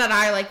 Not that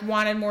I, like,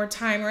 wanted more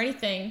time or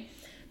anything,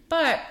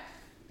 but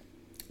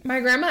my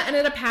grandma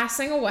ended up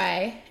passing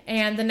away,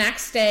 and the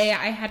next day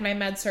I had my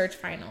med-surg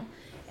final.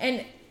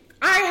 And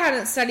I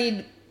hadn't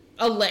studied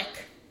a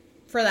lick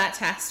for that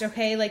test,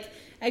 okay? Like,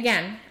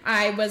 again,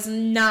 I was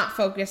not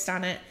focused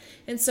on it.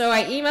 And so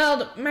I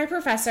emailed my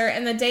professor,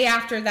 and the day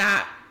after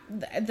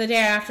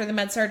the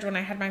med-surg when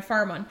I had my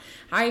pharm one,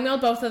 I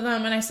emailed both of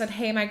them, and I said,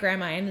 hey, my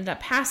grandma ended up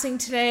passing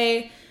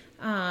today.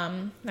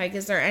 Like,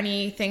 is there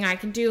anything I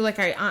can do? Like,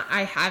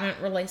 I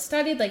haven't really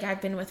studied. Like, I've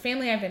been with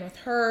family. I've been with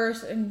her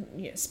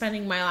and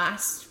spending my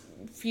last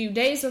few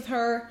days with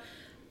her.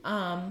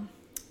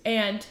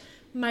 And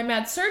my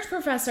med-surg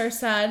professor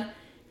said,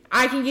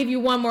 I can give you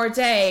one more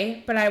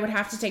day, but I would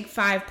have to take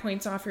 5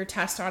 points off your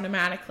test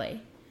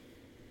automatically.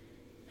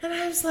 And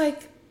I was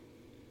like,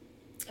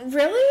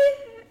 really?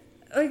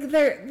 Like,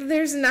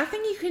 there's nothing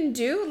you can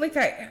do?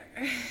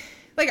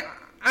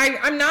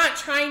 I'm not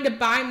trying to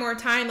buy more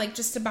time, like,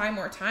 just to buy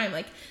more time.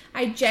 Like,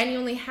 I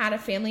genuinely had a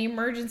family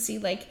emergency.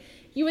 Like,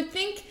 you would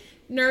think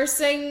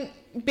nursing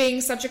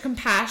being such a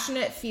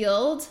compassionate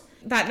field,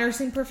 that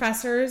nursing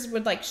professors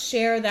would, like,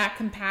 share that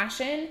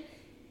compassion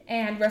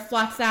and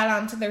reflect that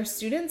onto their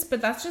students,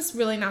 but that's just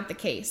really not the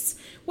case.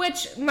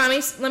 Which,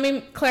 let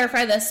me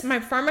clarify this. My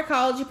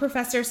pharmacology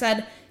professor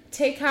said,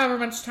 take however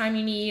much time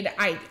you need.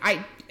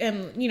 I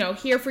am, you know,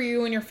 here for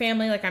you and your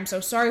family. Like, I'm so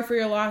sorry for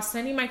your loss.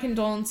 Sending my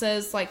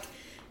condolences. Like,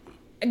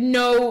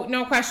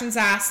 no questions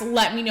asked.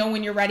 Let me know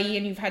when you're ready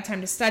and you've had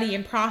time to study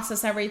and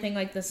process everything.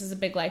 Like, this is a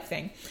big life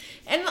thing.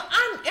 And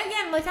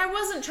I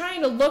wasn't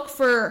trying to look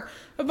for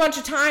a bunch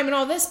of time and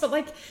all this, but,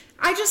 like,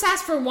 I just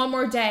asked for one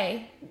more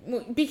day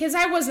because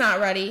I was not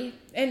ready.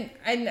 And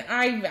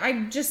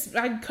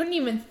I couldn't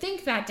even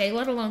think that day,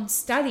 let alone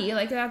study.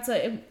 Like,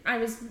 I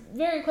was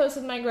very close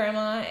with my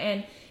grandma,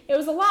 and it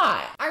was a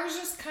lot. I was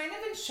just kind of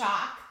in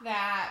shock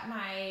that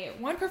my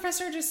one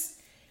professor just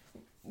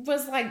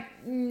was, like,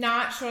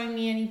 not showing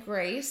me any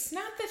grace.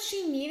 Not that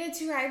she needed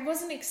to. I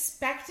wasn't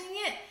expecting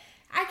it.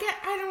 I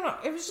don't know.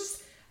 I was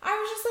just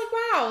like,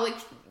 wow, like,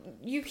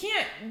 you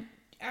can't,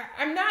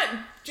 I'm not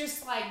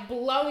just, like,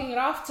 blowing it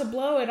off to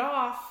blow it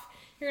off.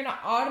 You're going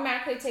to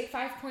automatically take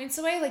 5 points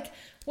away. Like,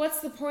 what's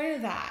the point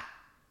of that?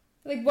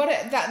 Like,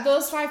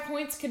 those 5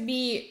 points could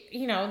be,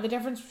 you know, the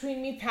difference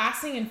between me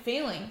passing and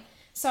failing.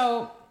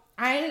 So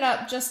I ended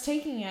up just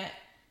taking it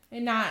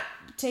and not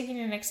taking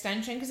an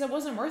extension because it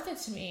wasn't worth it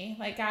to me.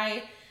 Like,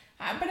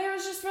 but it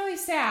was just really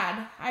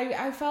sad.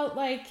 I felt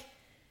like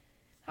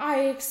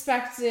I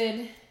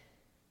expected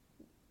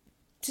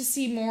to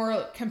see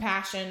more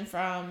compassion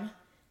from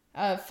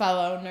a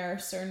fellow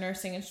nurse or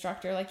nursing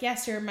instructor. Like,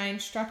 yes, you're my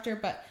instructor,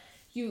 but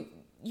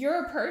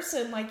you're a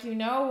person. Like, you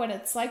know what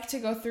it's like to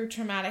go through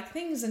traumatic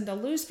things and to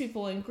lose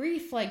people in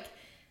grief. Like,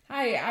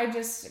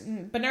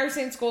 But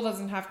nursing school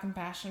doesn't have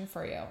compassion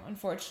for you,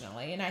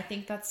 unfortunately. And I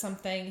think that's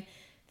something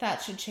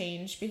that should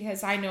change,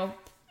 because I know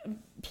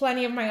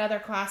plenty of my other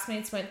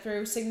classmates went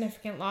through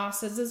significant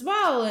losses as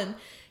well. And,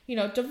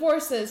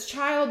 divorces,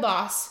 child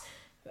loss,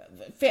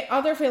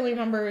 other family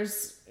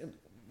members,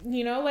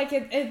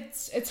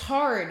 it's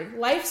hard.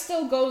 Life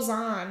still goes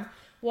on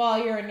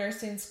while you're in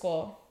nursing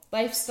school.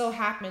 Life still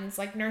happens.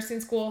 Like,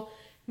 nursing school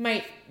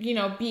might,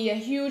 be a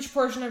huge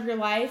portion of your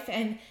life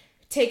and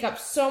take up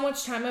so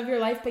much time of your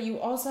life, but you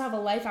also have a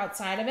life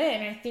outside of it.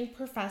 And I think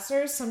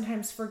professors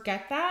sometimes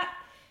forget that.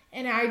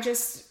 And I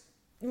just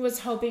was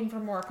hoping for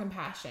more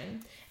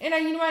compassion. And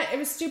you know what? It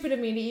was stupid of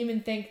me to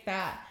even think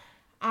that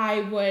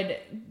I would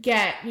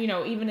get,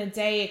 even a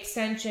day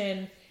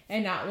extension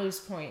and not lose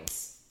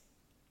points,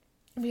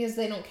 because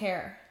they don't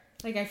care.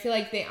 Like, I feel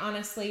like they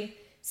honestly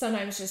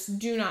sometimes just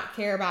do not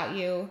care about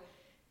you.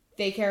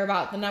 They care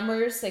about the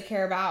numbers. They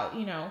care about,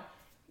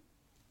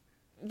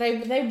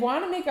 they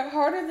want to make it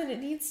harder than it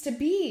needs to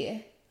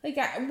be. Like,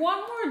 one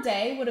more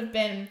day would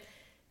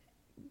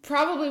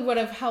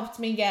have helped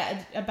me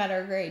get a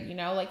better grade,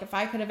 Like, if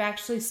I could have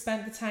actually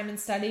spent the time and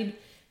studied,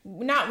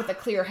 not with a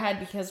clear head,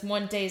 because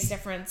one day's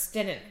difference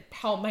didn't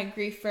help my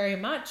grief very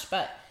much,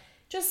 but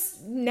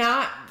just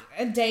not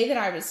a day that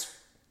I was...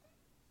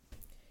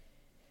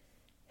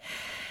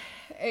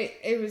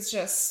 It was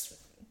just...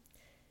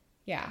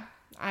 Yeah,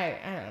 I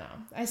don't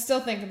know. I still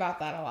think about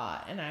that a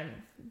lot, and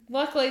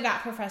luckily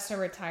that professor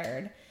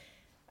retired.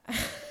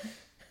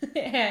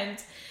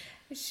 And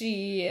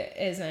she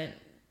isn't,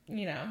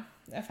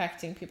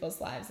 affecting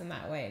people's lives in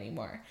that way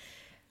anymore.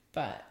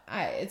 But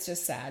it's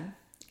just sad.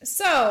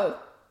 So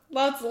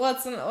let's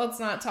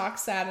not talk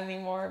sad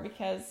anymore,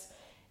 because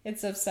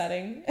it's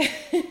upsetting.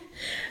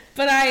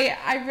 But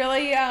I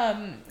really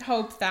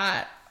hope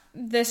that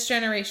this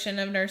generation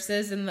of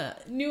nurses and the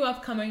new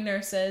upcoming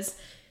nurses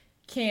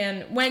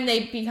can, when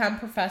they become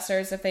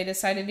professors, if they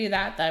decide to do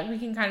that we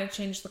can kind of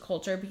change the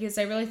culture, because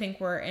I really think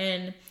we're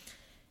in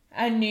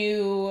a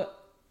new,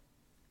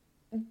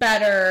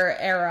 better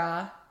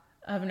era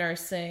of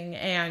nursing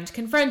and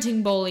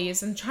confronting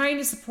bullies and trying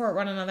to support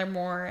one another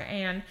more.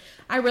 And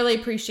I really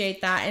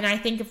appreciate that. And I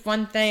think if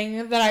one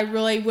thing that I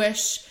really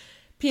wish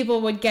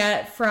people would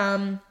get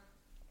from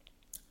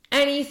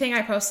anything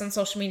I post on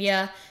social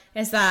media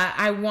is that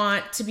I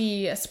want to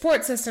be a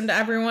support system to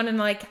everyone.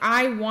 And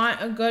I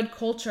want a good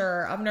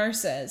culture of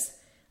nurses.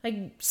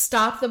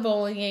 Stop the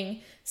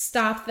bullying,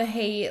 stop the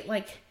hate,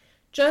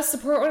 just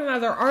support one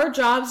another. Our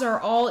jobs are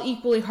all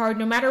equally hard,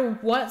 no matter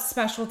what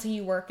specialty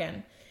you work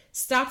in.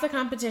 Stop the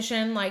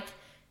competition.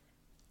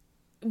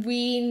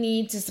 We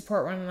need to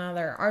support one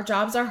another. Our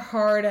jobs are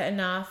hard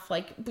enough.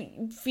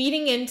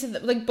 Feeding into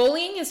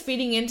bullying is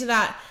feeding into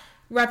that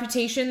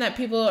reputation that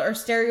people, or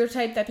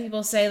stereotype that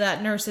people say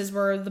that nurses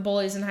were the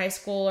bullies in high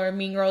school or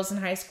mean girls in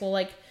high school.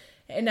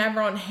 And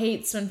everyone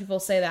hates when people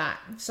say that.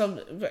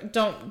 So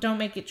don't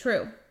make it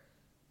true.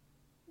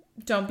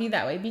 Don't be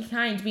that way. Be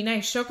kind, be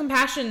nice, show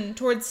compassion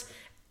towards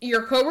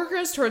your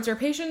coworkers, towards your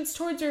patients,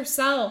 towards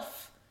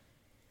yourself.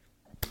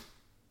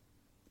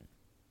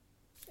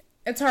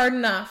 It's hard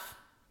enough.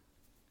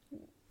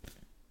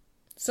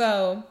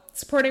 So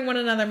supporting one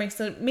another makes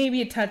it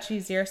maybe a touch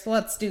easier. So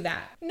let's do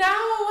that.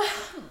 Now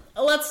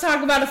let's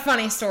talk about a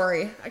funny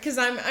story, because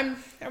I'm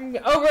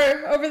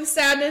over the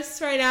sadness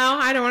right now.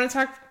 I don't want to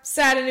talk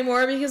sad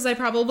anymore, because I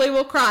probably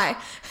will cry.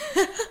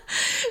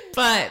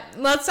 But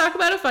let's talk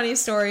about a funny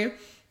story.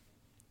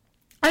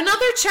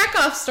 Another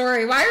checkoff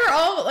story. Why are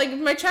all,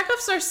 my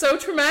checkoffs are so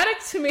traumatic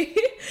to me.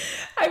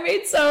 I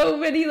made so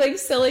many,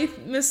 silly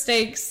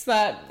mistakes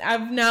that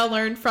I've now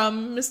learned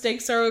from.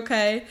 Mistakes are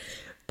okay.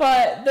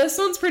 But this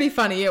one's pretty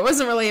funny. It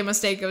wasn't really a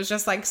mistake. It was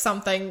just,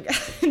 something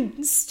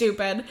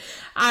stupid.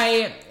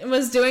 I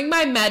was doing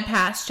my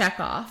MedPass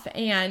checkoff,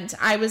 and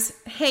I was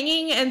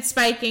hanging and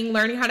spiking,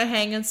 learning how to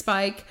hang and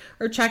spike,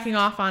 or checking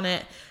off on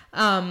it,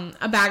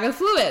 a bag of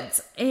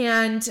fluids.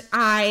 And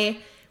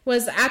I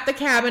was at the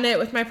cabinet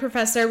with my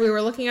professor. We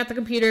were looking at the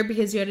computer,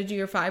 because you had to do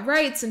your 5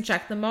 rights and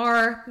check them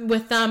R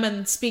with them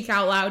and speak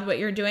out loud what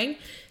you're doing.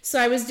 So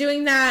I was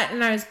doing that,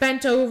 and I was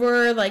bent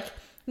over,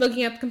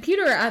 looking at the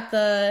computer at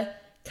the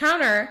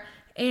counter,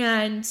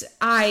 and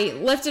I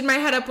lifted my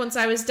head up once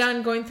I was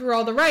done going through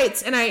all the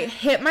rights, and I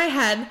hit my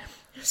head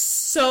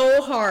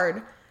so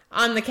hard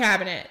on the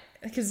cabinet,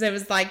 because it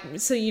was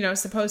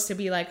supposed to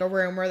be a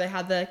room where they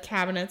had the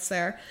cabinets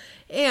there.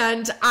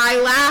 And I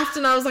laughed,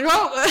 and I was like,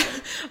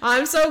 oh,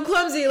 I'm so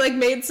clumsy,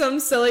 made some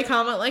silly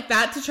comment like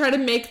that to try to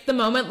make the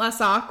moment less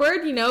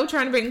awkward,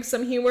 trying to bring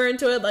some humor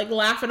into it,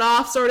 laugh it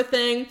off sort of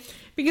thing,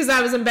 because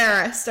I was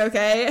embarrassed,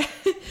 okay?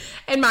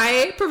 And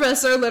my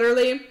professor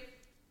literally,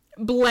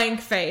 blank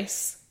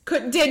face,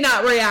 did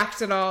not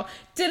react at all,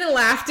 didn't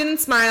laugh, didn't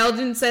smile,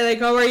 didn't say,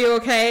 oh, are you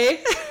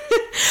okay?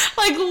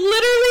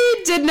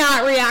 Literally did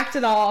not react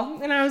at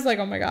all. And I was like,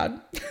 oh my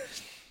God.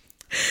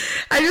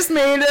 I just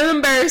made an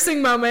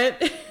embarrassing moment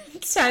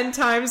 10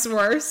 times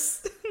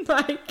worse.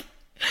 I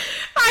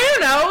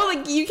don't know,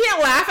 you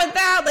can't laugh at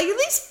that. At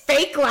least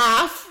fake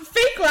laugh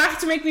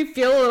to make me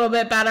feel a little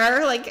bit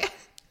better.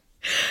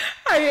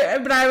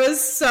 But I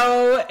was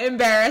so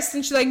embarrassed,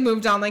 and she like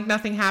moved on like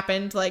nothing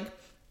happened. Like,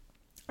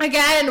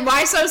 again,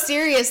 why so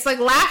serious? Like,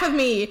 laugh with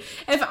me.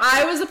 If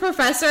I was a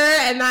professor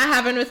and that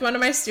happened with one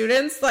of my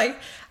students, like,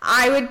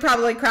 I would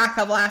probably crack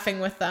up laughing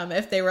with them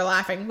if they were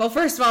laughing. Well,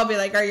 first of all, I'll be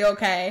like, are you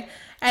okay?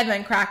 And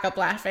then crack up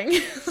laughing.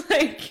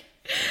 Like,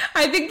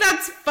 I think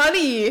that's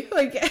funny.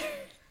 Like,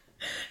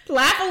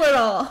 laugh a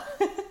little.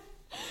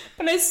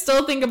 But I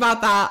still think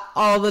about that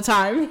all the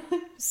time.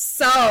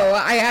 So,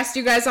 I asked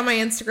you guys on my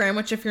Instagram,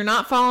 which if you're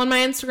not following my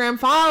Instagram,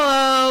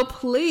 follow,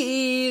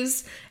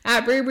 please,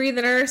 at Breathe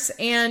the Nurse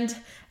and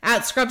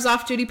at Scrubs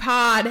Off Duty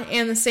Pod,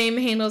 and the same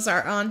handles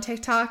are on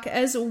TikTok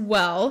as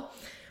well.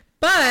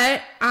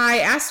 But I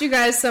asked you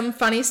guys some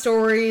funny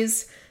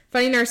stories,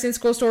 funny nursing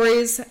school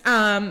stories,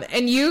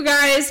 and you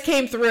guys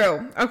came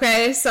through,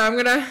 okay? So I'm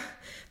gonna,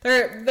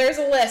 there's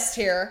a list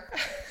here.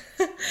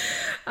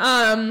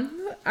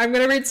 I'm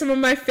gonna read some of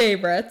my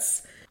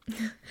favorites.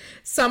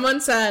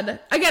 Someone said,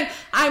 again,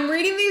 I'm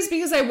reading these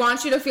because I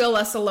want you to feel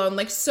less alone.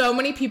 Like, so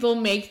many people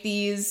make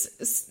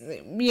these,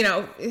 you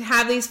know,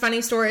 have these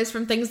funny stories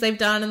from things they've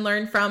done and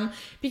learned from,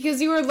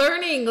 because you are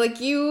learning. Like,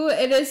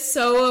 it is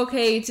so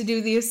okay to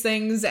do these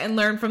things and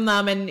learn from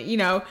them and, you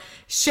know,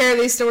 share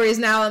these stories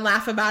now and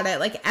laugh about it.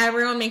 Like,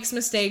 everyone makes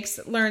mistakes,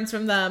 learns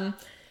from them.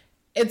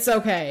 It's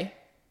okay.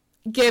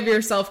 Give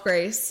yourself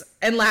grace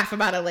and laugh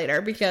about it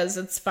later because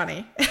it's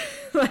funny.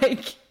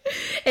 Like,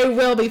 it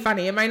will be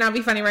funny. It might not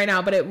be funny right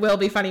now, but it will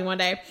be funny one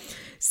day.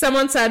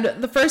 Someone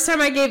said, the first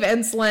time I gave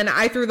insulin,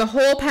 I threw the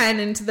whole pen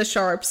into the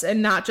sharps and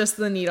not just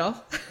the needle.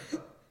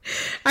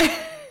 I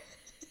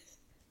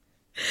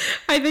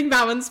think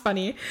that one's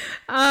funny.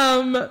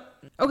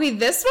 Okay,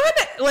 this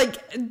one,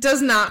 like,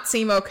 does not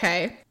seem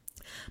okay.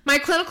 My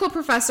clinical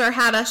professor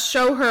had us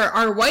show her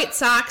our white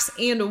socks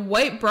and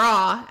white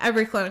bra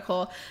every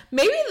clinical.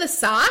 Maybe the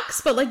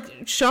socks, but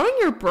like showing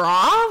your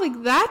bra,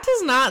 like that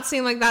does not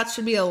seem like that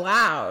should be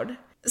allowed.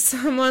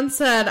 Someone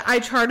said,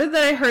 I charted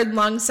that I heard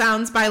lung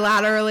sounds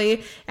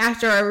bilaterally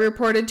after I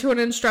reported to an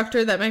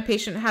instructor that my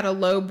patient had a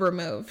lobe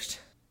removed.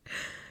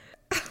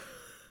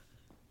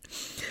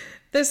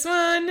 This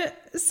one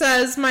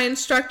says, my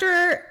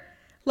instructor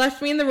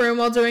left me in the room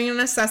while doing an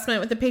assessment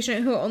with a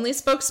patient who only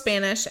spoke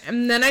Spanish,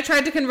 and then I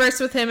tried to converse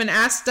with him and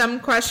ask dumb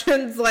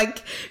questions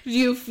like, do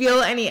you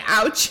feel any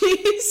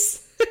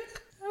ouchies?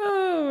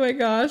 Oh my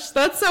gosh,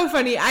 that's so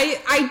funny.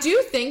 I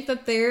do think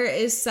that there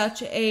is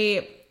such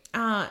a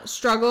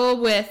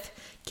struggle with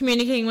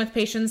communicating with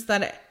patients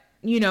that,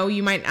 you know,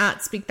 you might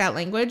not speak that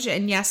language,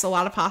 and yes, a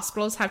lot of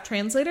hospitals have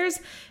translators,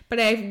 but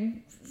I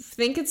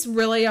think it's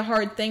really a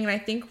hard thing, and I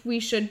think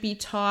we should be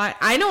taught.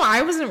 I know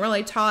I wasn't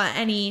really taught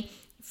any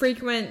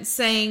frequent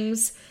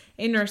sayings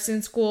in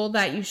nursing school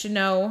that you should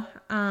know.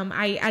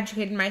 I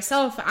educated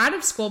myself out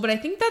of school, but I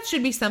think that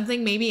should be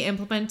something maybe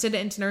implemented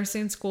into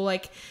nursing school,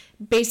 like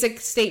basic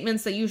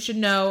statements that you should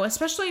know,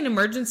 especially in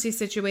emergency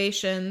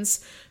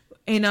situations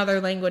in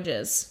other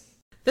languages.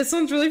 This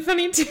one's really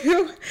funny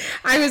too.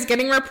 I was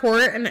getting a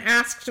report and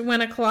asked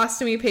when a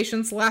colostomy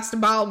patient's last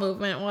bowel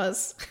movement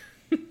was.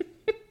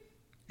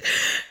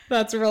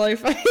 That's really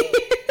funny.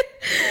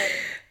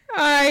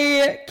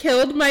 I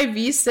killed my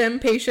V-Sim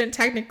patient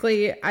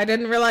technically. I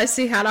didn't realize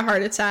he had a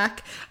heart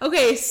attack.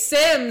 Okay,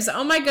 Sims.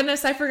 Oh my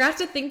goodness, I forgot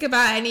to think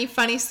about any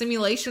funny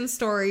simulation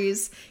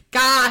stories.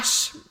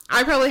 Gosh,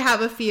 I probably have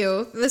a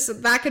few.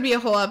 That could be a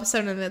whole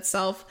episode in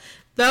itself.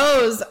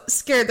 Those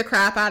scared the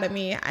crap out of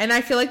me, and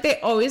I feel like they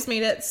always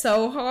made it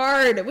so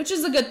hard, which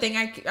is a good thing.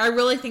 I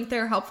really think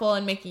they're helpful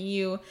in making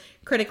you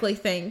critically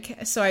think,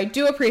 so I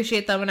do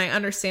appreciate them, and I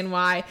understand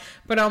why,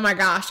 but oh my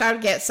gosh, I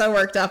would get so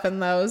worked up in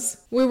those.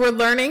 We were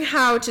learning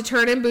how to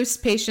turn and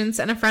boost patients,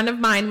 and a friend of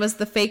mine was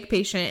the fake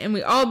patient, and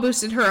we all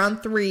boosted her on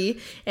 3,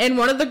 and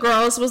one of the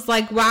girls was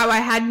like, wow, I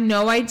had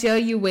no idea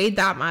you weighed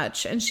that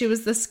much, and she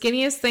was the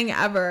skinniest thing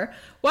ever.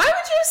 Why would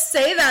you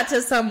say that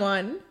to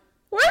someone?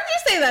 Why would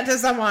you say that to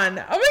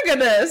someone? Oh my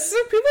goodness,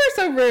 people are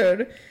so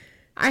rude.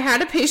 I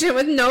had a patient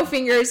with no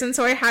fingers, and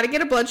so I had to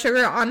get a blood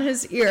sugar on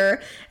his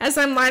ear. As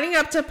I'm lining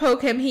up to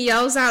poke him, he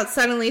yells out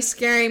suddenly,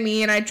 scaring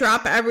me, and I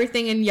drop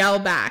everything and yell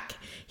back.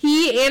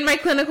 He and my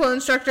clinical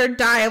instructor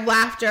die of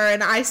laughter,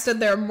 and I stood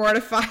there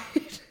mortified.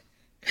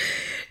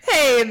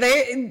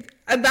 Hey,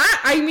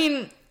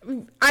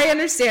 I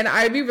understand.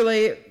 I'd be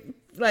really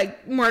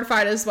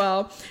mortified as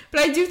well,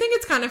 but I do think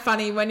it's kind of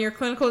funny when your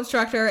clinical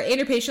instructor and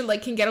your patient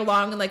can get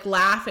along and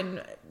laugh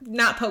and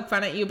not poke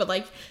fun at you, but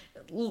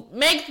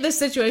make the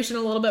situation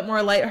a little bit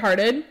more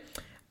lighthearted.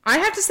 I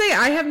have to say,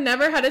 I have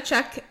never had to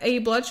check a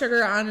blood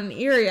sugar on an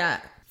ear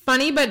yet.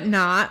 Funny but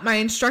not, my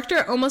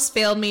instructor almost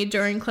failed me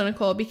during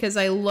clinical because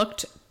I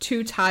looked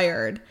too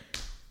tired.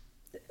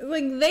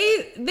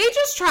 They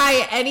just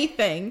try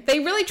anything. They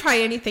really try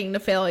anything to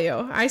fail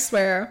you, I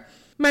swear.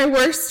 My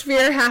worst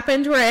fear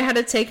happened where I had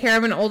to take care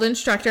of an old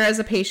instructor as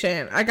a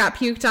patient. I got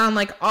puked on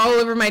all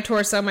over my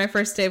torso my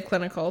first day of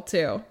clinical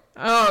too.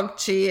 Oh,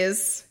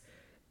 jeez.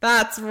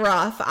 That's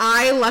rough.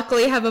 I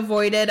luckily have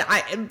avoided,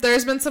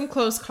 there's been some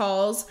close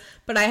calls,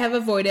 but but I have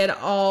avoided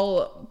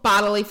all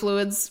bodily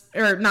fluids,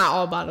 or not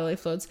all bodily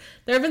fluids.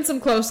 There have been some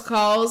close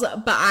calls,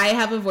 but I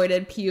have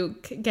avoided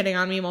puke getting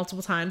on me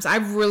multiple times.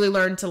 I've really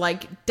learned to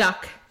like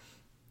duck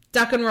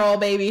and roll,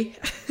 baby.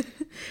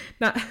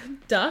 Not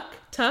tuck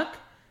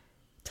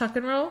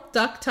and roll,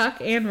 duck, tuck,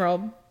 and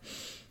roll.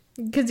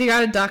 Because you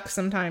gotta duck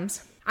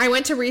sometimes. I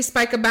went to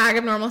re-spike a bag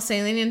of normal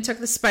saline and took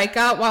the spike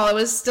out while it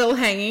was still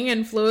hanging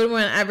and fluid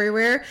went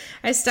everywhere.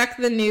 I stuck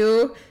the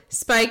new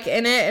spike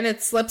in it and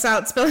it slips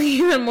out, spilling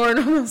even more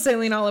normal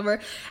saline all over.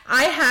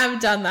 I have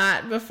done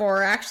that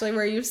before, actually,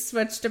 where you've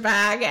switched a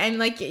bag and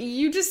like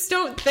you just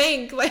don't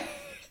think like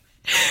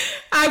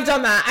I've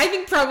done that. I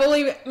think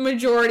probably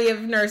majority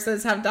of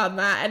nurses have done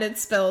that and it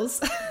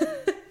spills.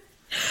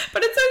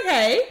 But it's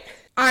okay.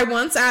 I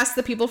once asked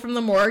the people from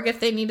the morgue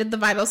if they needed the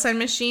vital sign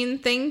machine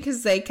thing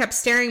because they kept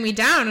staring me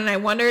down, and I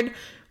wondered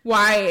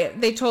why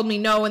they told me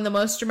no in the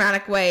most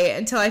dramatic way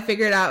until I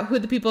figured out who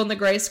the people in the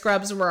gray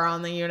scrubs were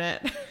on the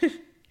unit.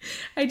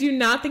 I do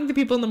not think the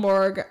people in the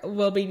morgue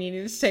will be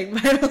needing to take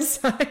vital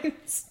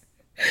signs.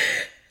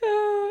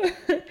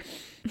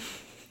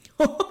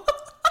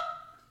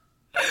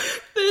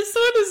 This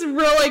one is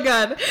really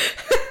good.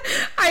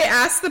 I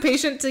asked the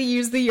patient to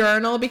use the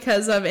urinal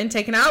because of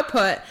intake and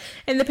output,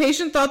 and the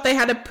patient thought they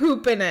had a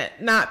poop in it,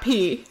 not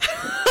pee.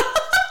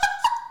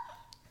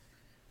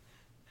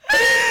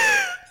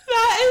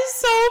 That is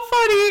so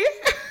funny.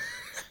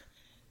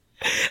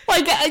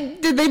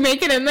 Like, did they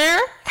make it in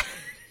there?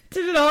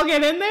 Did it all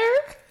get in there?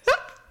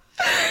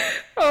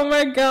 Oh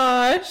my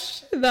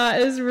gosh.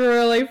 That is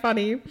really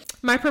funny.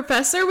 My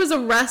professor was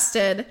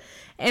arrested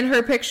and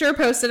her picture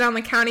posted on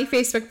the county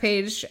Facebook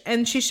page,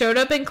 and she showed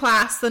up in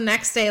class the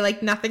next day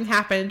like nothing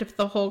happened if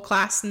the whole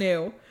class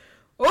knew.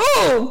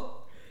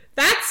 Oh,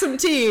 that's some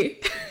tea.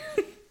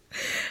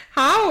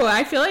 How?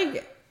 I feel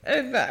like,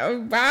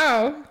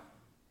 wow.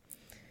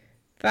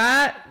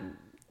 I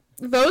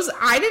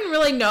didn't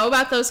really know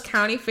about those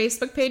county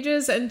Facebook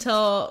pages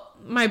until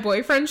my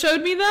boyfriend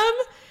showed me them.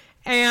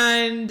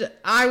 And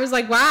I was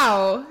like,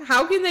 wow,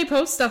 how can they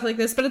post stuff like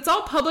this? But it's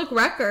all public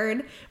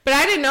record. But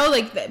I didn't know,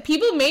 like, that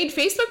people made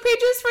Facebook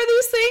pages for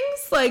these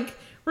things. Like,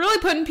 really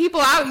putting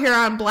people out here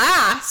on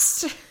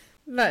blast.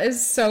 That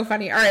is so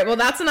funny. All right, well,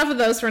 that's enough of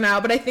those for now.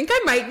 But I think I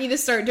might need to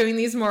start doing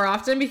these more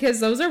often because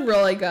those are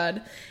really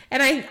good.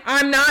 And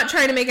I'm not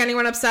trying to make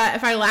anyone upset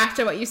if I laughed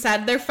at what you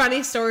said. They're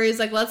funny stories.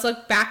 Like, let's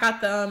look back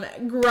at them,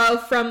 grow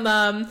from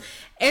them,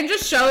 and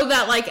just show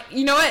that, like,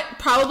 you know what?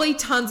 Probably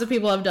tons of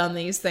people have done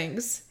these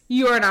things.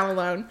 You are not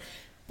alone.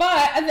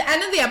 But at the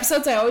end of the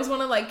episodes, I always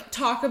want to like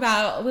talk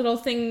about little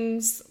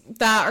things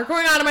that are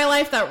going on in my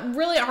life that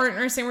really aren't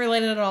nursing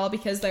related at all,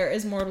 because there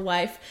is more to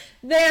life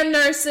than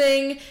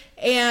nursing,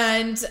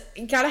 and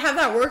you gotta have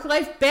that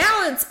work-life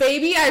balance,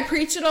 baby. I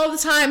preach it all the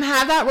time.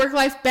 Have that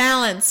work-life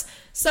balance.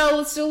 So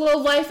let's do a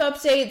little life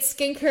updates,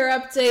 skincare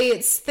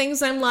updates,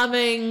 things I'm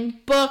loving,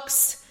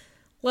 books.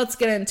 Let's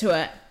get into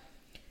it.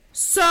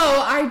 So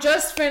I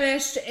just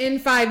finished In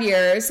 5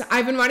 Years.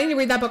 I've been wanting to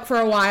read that book for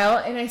a while,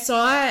 and I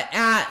saw it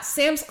at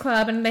Sam's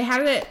Club, and they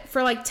had it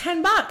for like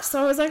 $10.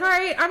 So I was like, all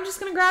right, I'm just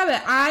going to grab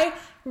it. I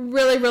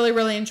really, really,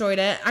 really enjoyed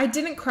it. I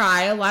didn't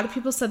cry. A lot of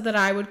people said that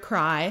I would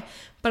cry,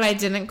 but I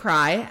didn't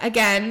cry.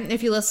 Again,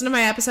 if you listen to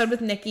my episode with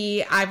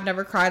Nikki, I've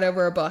never cried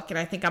over a book, and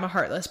I think I'm a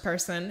heartless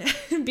person.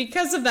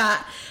 Because of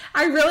that,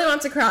 I really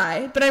want to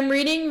cry. But I'm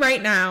reading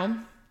right now.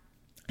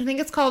 I think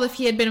it's called If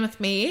He Had Been With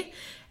Me.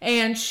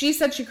 And she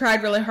said she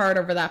cried really hard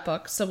over that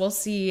book. So we'll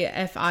see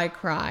if I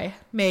cry.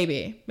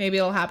 Maybe. Maybe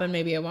it'll happen.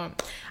 Maybe it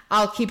won't.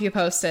 I'll keep you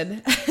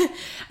posted.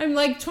 I'm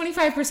like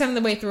 25% of the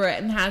way through it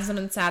and hasn't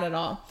been sad at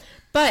all.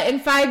 But In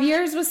 5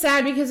 Years was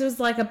sad because it was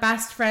like a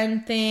best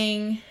friend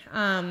thing.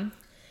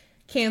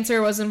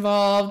 Cancer was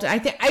involved. I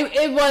think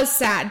it was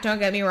sad. Don't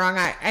get me wrong.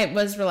 It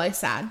was really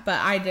sad. But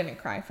I didn't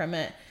cry from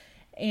it.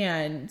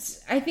 And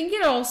I think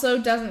it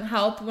also doesn't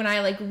help when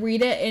I like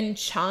read it in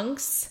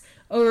chunks.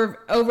 Over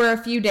a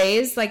few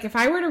days. Like if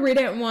I were to read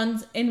it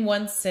in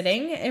one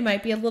sitting, it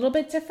might be a little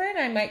bit different.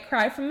 I might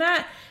cry from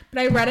that. But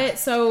I read it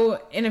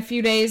so in a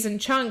few days in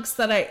chunks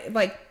that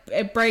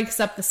it breaks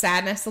up the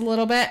sadness a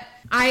little bit.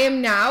 I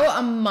am now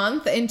a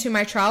month into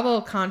my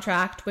travel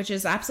contract, which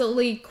is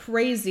absolutely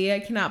crazy. I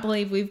cannot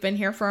believe we've been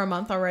here for a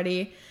month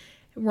already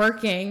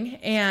working,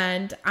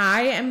 and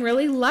I am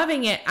really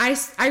loving it.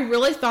 I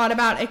really thought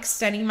about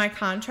extending my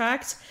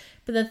contract.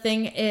 But the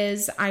thing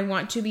is, I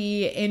want to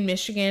be in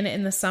Michigan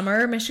in the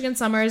summer. Michigan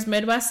summers,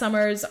 Midwest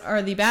summers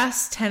are the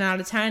best, 10 out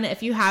of 10.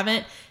 If you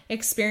haven't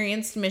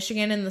experienced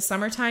Michigan in the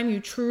summertime, you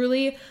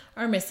truly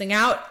are missing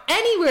out.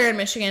 Anywhere in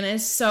Michigan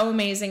is so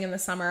amazing in the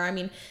summer. I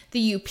mean,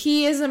 the UP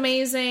is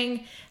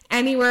amazing.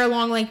 Anywhere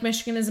along Lake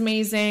Michigan is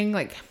amazing.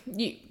 Like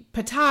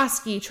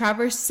Petoskey,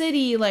 Traverse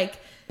City, like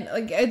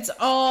it's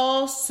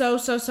all so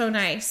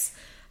nice.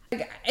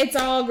 Like, it's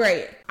all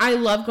great. I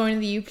love going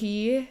to the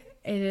UP.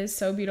 It is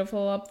so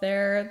beautiful up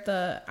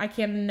there. I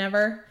can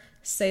never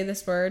say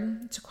this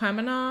word.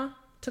 Tequamaneck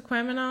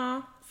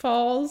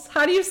Falls.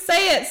 How do you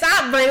say it?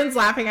 Stop. Brayden's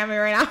laughing at me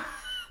right now.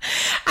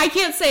 I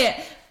can't say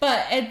it.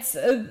 But it's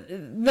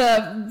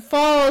the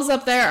falls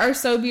up there are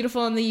so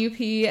beautiful in the UP.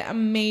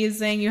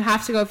 Amazing. You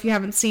have to go if you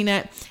haven't seen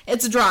it.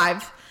 It's a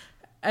drive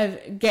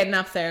of getting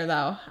up there,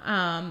 though.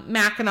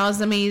 Mackinac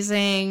is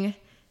amazing.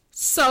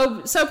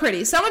 So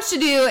pretty. So much to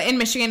do in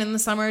Michigan in the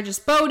summer.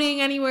 Just boating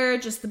anywhere.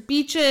 Just the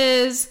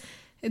beaches.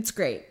 It's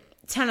great.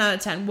 10 out of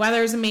 10.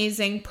 Weather's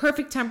amazing.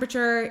 Perfect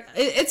temperature.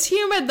 It's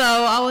humid,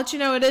 though. I'll let you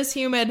know it is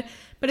humid.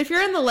 But if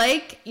you're in the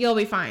lake, you'll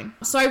be fine.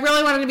 So I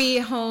really wanted to be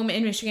home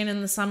in Michigan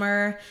in the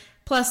summer.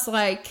 Plus,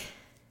 like,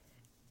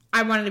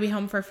 I wanted to be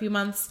home for a few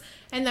months.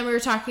 And then we were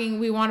talking,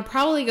 we want to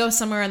probably go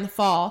somewhere in the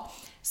fall.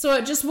 So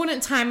it just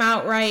wouldn't time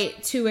out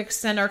right to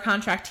extend our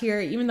contract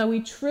here. Even though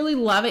we truly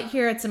love it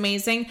here, it's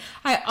amazing.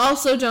 I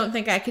also don't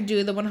think I could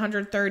do the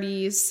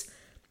 130s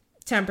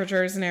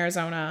temperatures in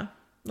Arizona.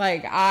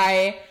 Like,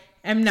 I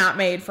am not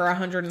made for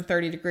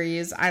 130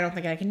 degrees. I don't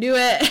think I can do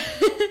it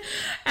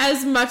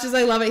as much as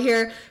I love it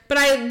here. But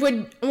I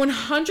would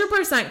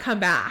 100% come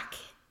back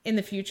in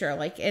the future.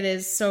 Like, it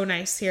is so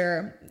nice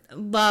here.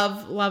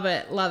 Love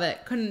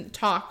it. Couldn't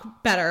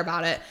talk better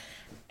about it.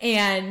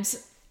 And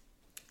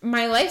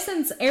my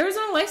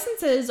Arizona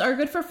licenses are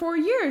good for 4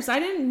 years. I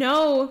didn't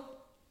know.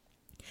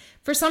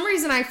 For some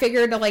reason, I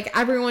figured like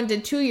everyone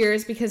did 2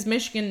 years because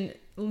Michigan,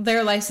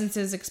 their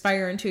licenses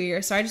expire in 2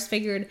 years. So I just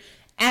figured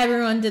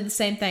everyone did the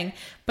same thing,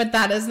 but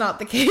that is not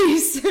the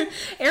case.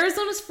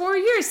 Arizona's 4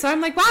 years. So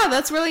I'm like, wow,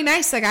 that's really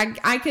nice. Like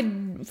I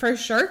could for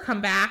sure come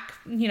back,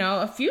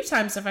 a few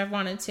times if I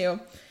wanted to.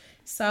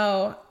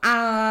 So,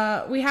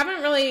 we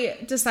haven't really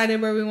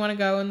decided where we want to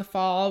go in the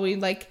fall.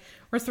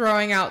 We're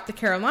throwing out the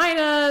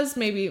Carolinas,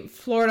 maybe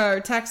Florida or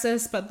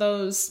Texas, but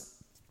those,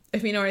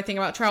 if you know anything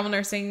about travel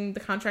nursing, the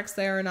contracts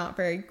there are not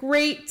very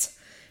great.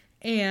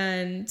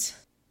 And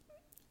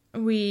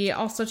we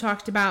also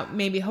talked about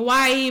maybe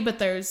Hawaii, but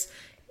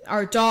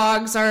our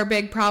dogs are a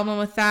big problem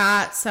with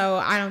that. So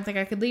I don't think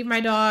I could leave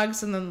my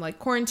dogs. And then like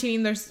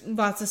quarantine, there's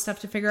lots of stuff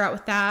to figure out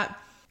with that.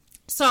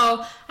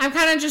 So I'm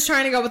kind of just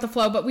trying to go with the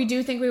flow, but we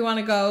do think we want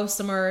to go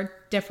somewhere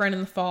different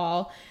in the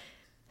fall.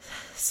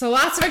 So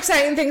lots of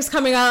exciting things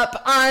coming up.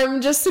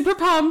 I'm just super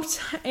pumped.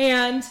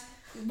 And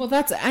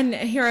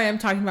here I am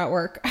talking about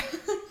work.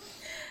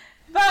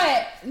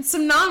 But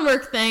some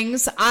non-work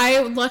things, I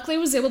luckily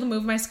was able to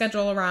move my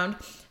schedule around.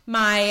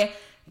 My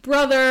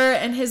brother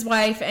and his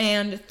wife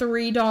and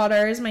 3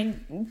 daughters, my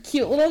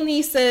cute little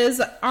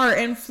nieces, are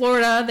in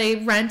Florida. They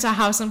rent a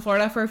house in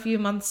Florida for a few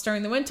months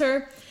during the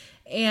winter.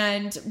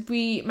 And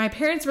my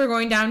parents were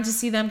going down to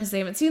see them because they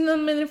haven't seen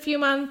them in a few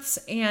months.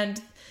 And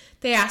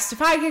they asked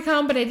if I could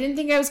come, but I didn't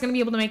think I was going to be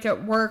able to make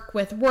it work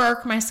with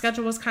work. My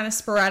schedule was kind of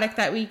sporadic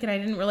that week, and I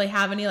didn't really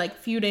have any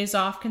few days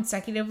off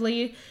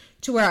consecutively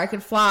to where I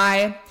could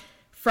fly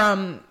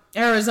from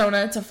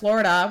Arizona to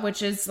Florida,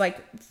 which is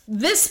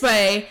this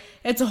way,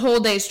 it's a whole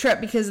day's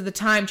trip because of the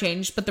time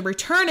change. But the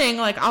returning,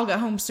 I'll get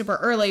home super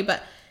early,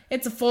 but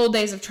it's a full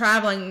days of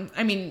traveling.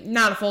 I mean,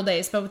 not a full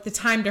days, but with the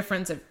time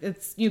difference,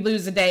 you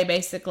lose a day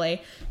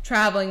basically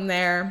traveling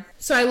there.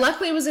 So I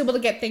luckily was able to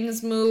get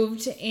things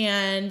moved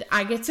and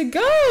I get to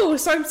go.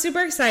 So I'm super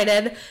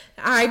excited.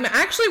 I'm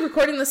actually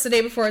recording this the day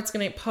before it's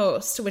going to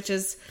post, which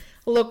is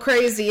a little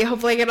crazy.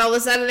 Hopefully I get all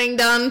this editing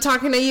done,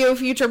 talking to you,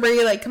 future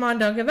Brie, come on,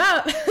 don't give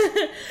up.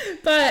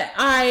 But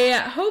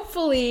I'm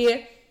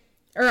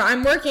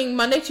working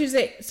Monday,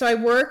 Tuesday. So I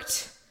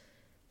worked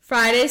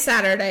Friday,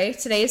 Saturday.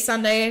 Today is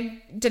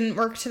Sunday. Didn't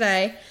work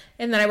today.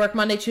 And then I work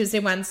Monday, Tuesday,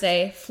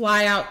 Wednesday.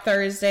 Fly out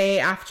Thursday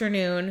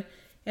afternoon.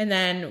 And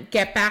then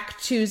get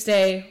back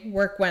Tuesday,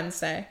 work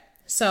Wednesday.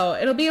 So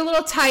it'll be a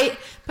little tight.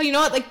 But you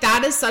know what?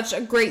 That is such a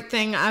great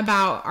thing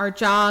about our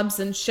jobs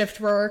and shift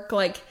work.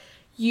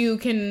 You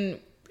can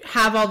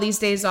have all these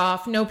days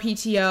off, no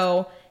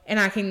PTO, and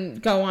I can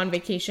go on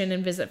vacation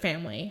and visit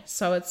family.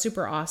 So it's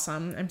super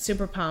awesome. I'm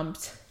super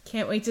pumped.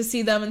 Can't wait to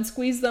see them and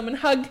squeeze them and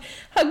hug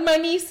my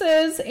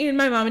nieces and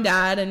my mom and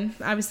dad and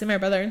obviously my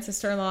brother and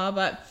sister-in-law.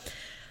 But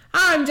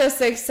I'm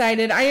just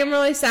excited. I am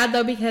really sad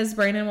though because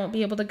Brandon won't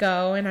be able to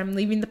go and I'm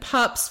leaving the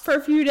pups for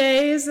a few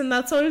days and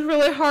that's always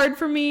really hard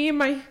for me.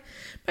 My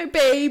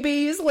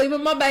babies,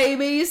 leaving my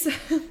babies.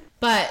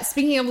 But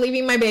speaking of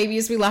leaving my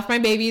babies, we left my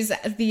babies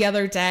the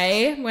other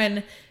day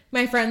when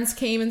my friends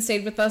came and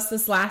stayed with us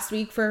this last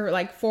week for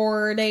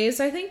 4 days,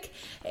 I think.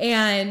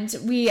 And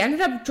we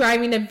ended up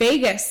driving to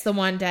Vegas the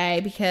one day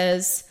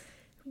because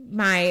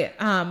my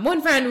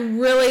one friend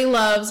really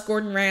loves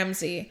Gordon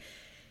Ramsay.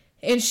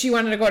 And she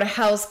wanted to go to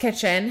Hell's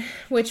Kitchen,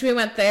 which we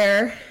went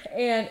there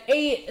and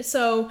ate.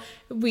 So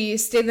we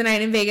stayed the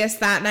night in Vegas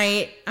that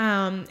night.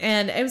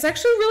 And it was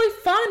actually really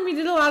fun. We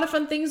did a lot of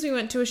fun things. We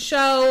went to a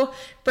show.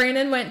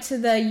 Brandon went to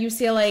the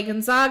UCLA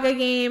Gonzaga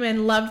game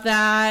and loved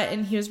that.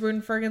 And he was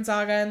rooting for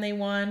Gonzaga and they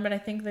won. But I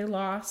think they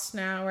lost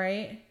now,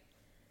 right?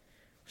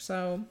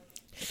 So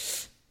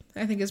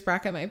I think his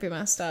bracket might be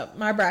messed up.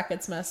 My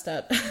bracket's messed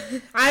up.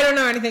 I don't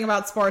know anything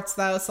about sports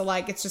though, so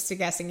it's just a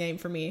guessing game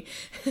for me.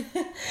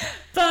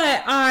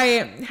 But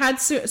I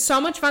had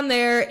so much fun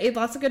there, ate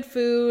lots of good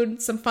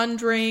food, some fun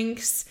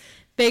drinks.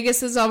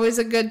 Vegas is always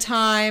a good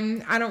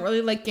time. I don't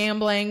really like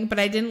gambling, but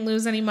I didn't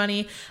lose any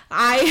money.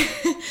 I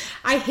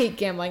hate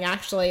gambling,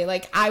 actually.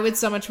 Like, I would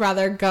so much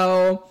rather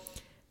go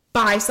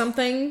buy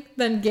something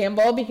than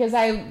gamble, because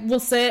I will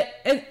sit,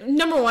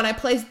 number one, I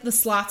play the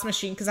slots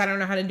machine because I don't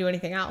know how to do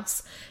anything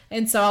else.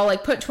 And so I'll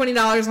like put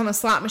 $20 on a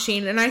slot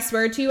machine, and I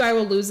swear to you, I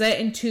will lose it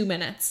in 2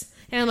 minutes.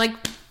 And I'm like,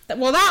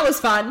 well, that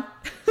was fun.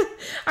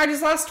 I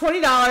just lost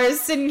 $20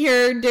 sitting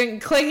here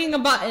clicking a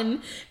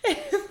button.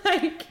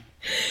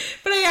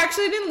 But I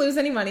actually didn't lose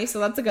any money, so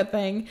that's a good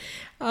thing.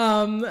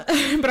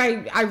 But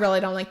I really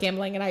don't like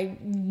gambling, and I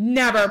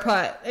never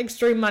put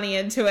extreme money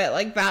into it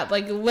like that.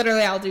 Like,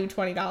 literally, I'll do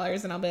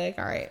 $20 and I'll be like,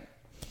 all right.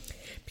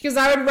 Because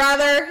I would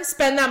rather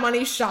spend that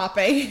money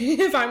shopping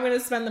if I'm going to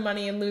spend the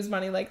money and lose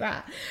money like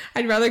that.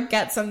 I'd rather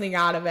get something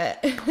out of it.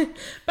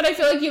 But I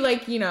feel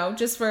like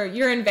just for,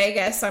 you're in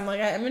Vegas. I'm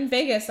in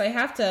Vegas. I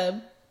have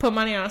to put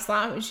money on a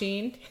slot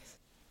machine.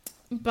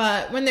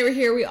 But when they were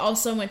here, we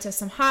also went to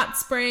some hot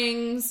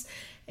springs,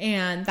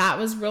 and that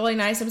was really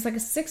nice. It was like a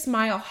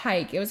 6-mile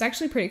hike. It was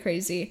actually pretty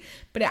crazy,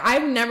 but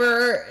I've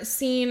never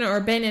seen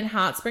or been in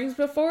hot springs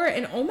before.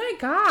 And oh my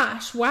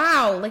gosh,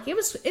 wow. Like, it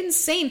was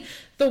insane.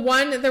 There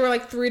were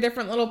like 3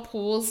 different little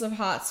pools of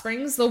hot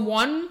springs. The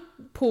one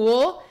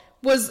pool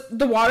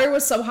the water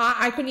was so hot,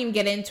 I couldn't even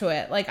get into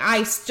it. Like,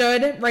 I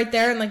stood right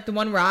there, and like the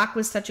one rock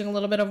was touching a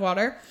little bit of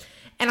water.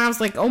 And I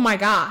was like, oh my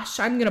gosh,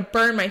 I'm going to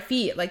burn my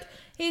feet. Like,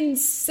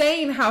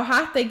 insane how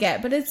hot they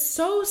get, but it's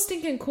so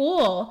stinking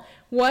cool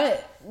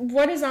what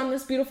is on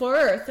this beautiful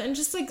earth. And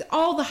just like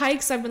all the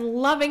hikes, I've been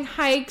loving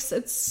hikes.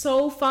 It's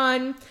so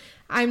fun.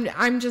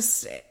 I'm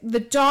just, the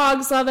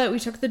dogs love it. We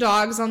took the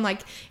dogs on,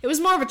 like, it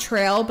was more of a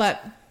trail,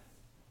 but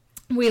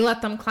we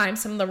let them climb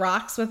some of the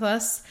rocks with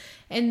us,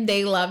 and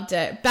they loved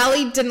it.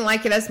 Belly didn't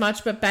like it as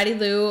much, but Betty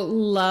Lou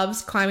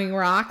loves climbing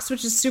rocks,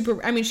 which is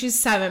super. I mean, she's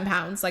 7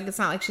 pounds. Like, it's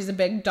not like she's a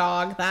big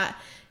dog that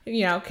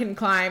can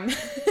climb.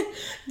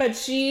 But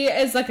she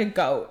is like a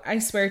goat. I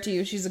swear to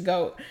you, she's a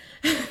goat.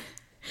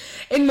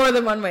 In more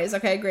than one ways,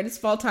 okay? Greatest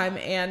of all time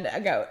and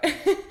a goat.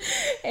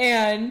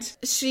 And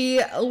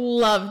she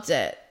loved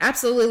it.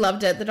 Absolutely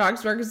loved it. The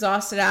dogs were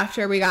exhausted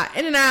after. We got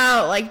in and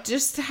out. Like,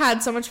 just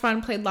had so much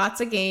fun. Played lots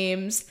of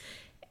games.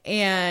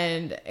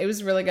 And it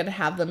was really good to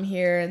have them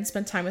here and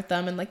spend time with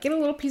them and, like, get a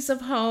little piece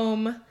of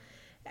home.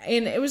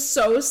 And it was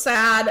so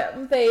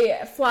sad.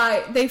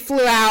 They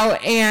flew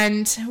out,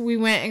 and we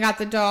went and got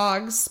the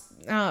dogs.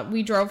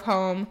 We drove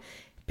home,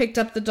 picked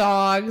up the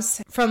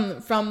dogs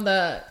from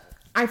the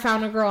I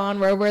Found a Girl on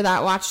Rover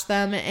that watched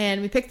them,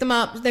 and we picked them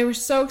up. They were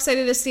so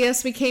excited to see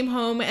us. We came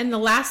home, and the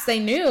last they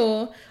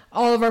knew,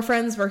 all of our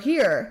friends were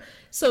here.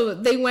 So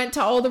they went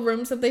to all the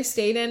rooms that they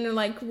stayed in, and,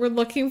 like, we're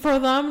looking for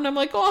them. And I'm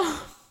like,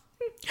 oh,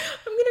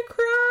 I'm gonna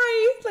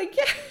cry. Like,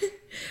 yeah.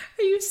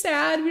 Are you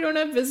sad we don't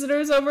have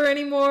visitors over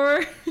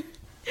anymore?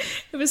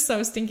 It was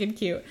so stinking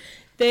cute.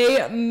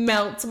 They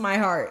melt my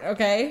heart,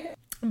 okay?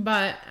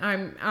 But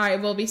I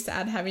will be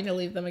sad having to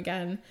leave them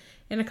again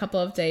in a couple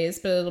of days,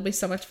 but it'll be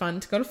so much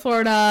fun to go to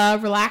Florida,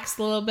 relax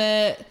a little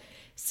bit,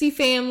 see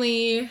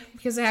family,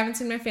 because I haven't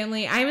seen my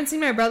family. I haven't seen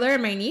my brother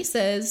and my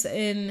nieces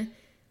in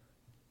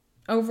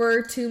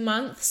over 2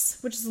 months,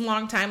 which is a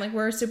long time. Like,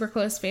 we're a super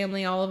close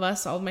family, all of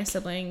us, all of my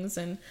siblings,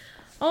 and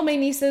all my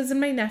nieces and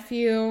my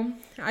nephew.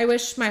 I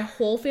wish my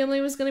whole family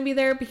was going to be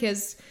there,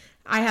 because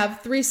I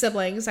have 3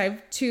 siblings. I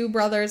have 2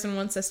 brothers and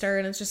 1 sister,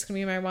 and it's just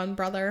going to be my one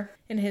brother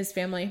and his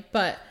family.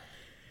 But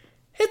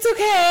it's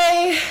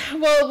okay.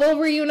 We'll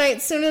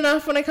reunite soon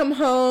enough when I come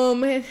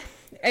home.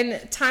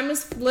 And time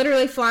is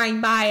literally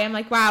flying by. I'm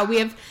like, wow, we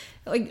have,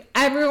 like,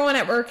 everyone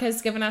at work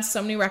has given us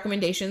so many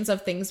recommendations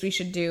of things we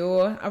should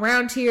do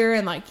around here.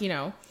 And, like,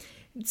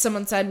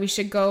 someone said we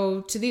should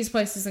go to these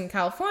places in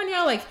California.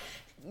 Like,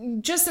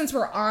 just since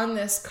we're on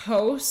this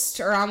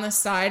coast or on this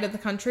side of the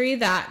country,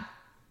 that,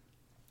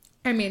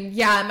 I mean,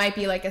 yeah, it might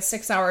be like a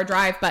 6-hour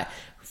drive, but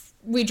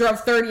we drove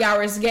 30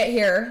 hours to get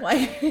here.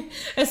 Like,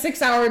 a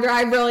 6-hour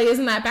drive really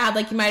isn't that bad.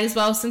 Like, you might as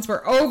well, since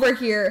we're over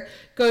here,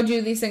 go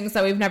do these things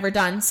that we've never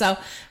done. So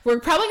we're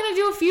probably going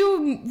to do a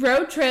few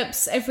road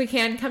trips if we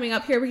can coming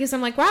up here, because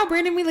I'm like, wow,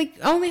 Brandon, we like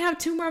only have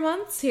 2 more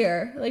months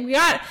here. Like,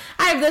 I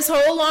have this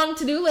whole long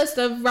to-do list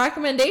of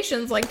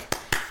recommendations. Like,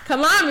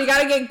 come on, we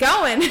got to get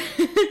going.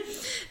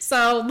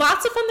 So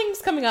lots of fun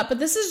things coming up, but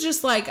this is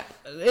just like,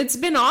 it's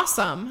been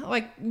awesome.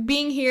 Like,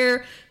 being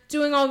here,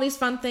 doing all these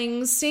fun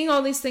things, seeing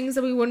all these things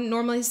that we wouldn't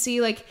normally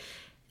see. Like,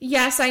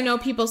 yes, I know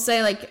people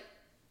say, like,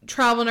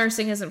 travel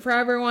nursing isn't for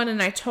everyone,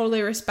 and I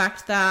totally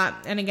respect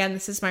that. And again,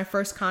 this is my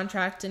first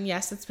contract, and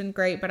yes, it's been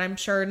great, but I'm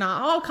sure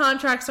not all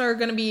contracts are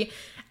going to be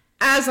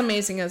as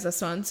amazing as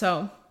this one.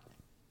 So,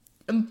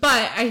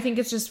 but I think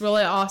it's just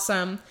really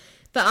awesome,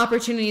 the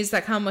opportunities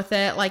that come with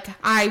it. Like,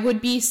 I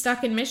would be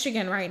stuck in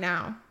Michigan right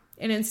now,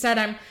 and instead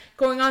I'm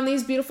going on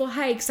these beautiful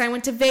hikes. I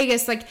went to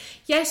Vegas. Like,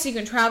 yes, you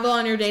can travel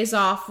on your days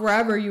off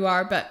wherever you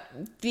are, but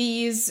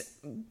this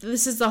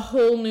is a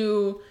whole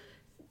new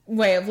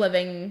way of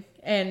living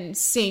and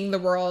seeing the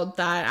world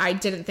that I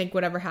didn't think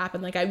would ever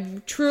happen. Like, I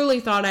truly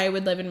thought I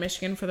would live in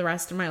Michigan for the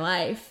rest of my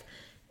life.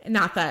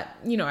 Not that,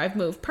 I've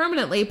moved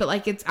permanently, but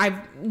like I've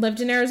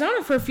lived in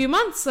Arizona for a few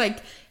months.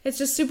 Like, it's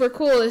just super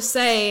cool to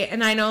say.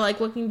 And I know, like,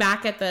 looking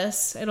back at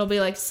this, it'll be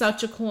like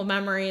such a cool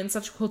memory and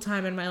such a cool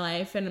time in my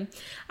life. And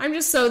I'm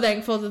just so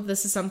thankful that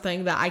this is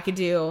something that I could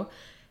do.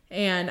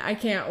 And I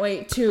can't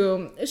wait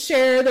to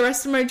share the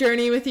rest of my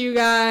journey with you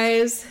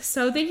guys.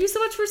 So thank you so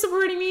much for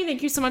supporting me.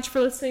 Thank you so much for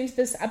listening to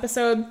this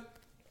episode.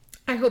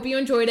 I hope you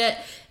enjoyed it.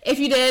 If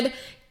you did,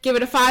 give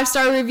it a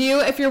 5-star review.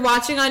 If you're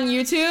watching on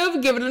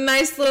YouTube, give it a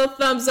nice little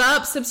thumbs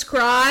up,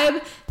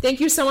 subscribe. Thank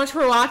you so much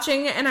for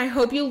watching, and I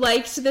hope you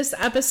liked this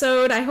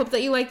episode. I hope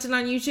that you liked it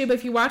on YouTube.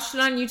 If you watched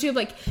it on YouTube,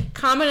 like,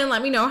 comment and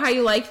let me know how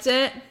you liked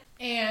it.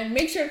 And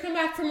make sure to come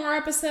back for more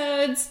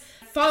episodes.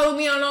 Follow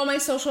me on all my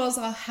socials.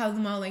 I'll have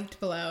them all linked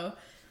below.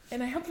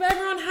 And I hope that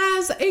everyone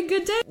has a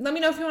good day. Let me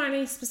know if you want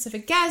any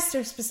specific guests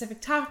or specific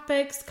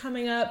topics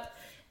coming up,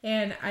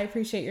 and I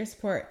appreciate your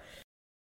support.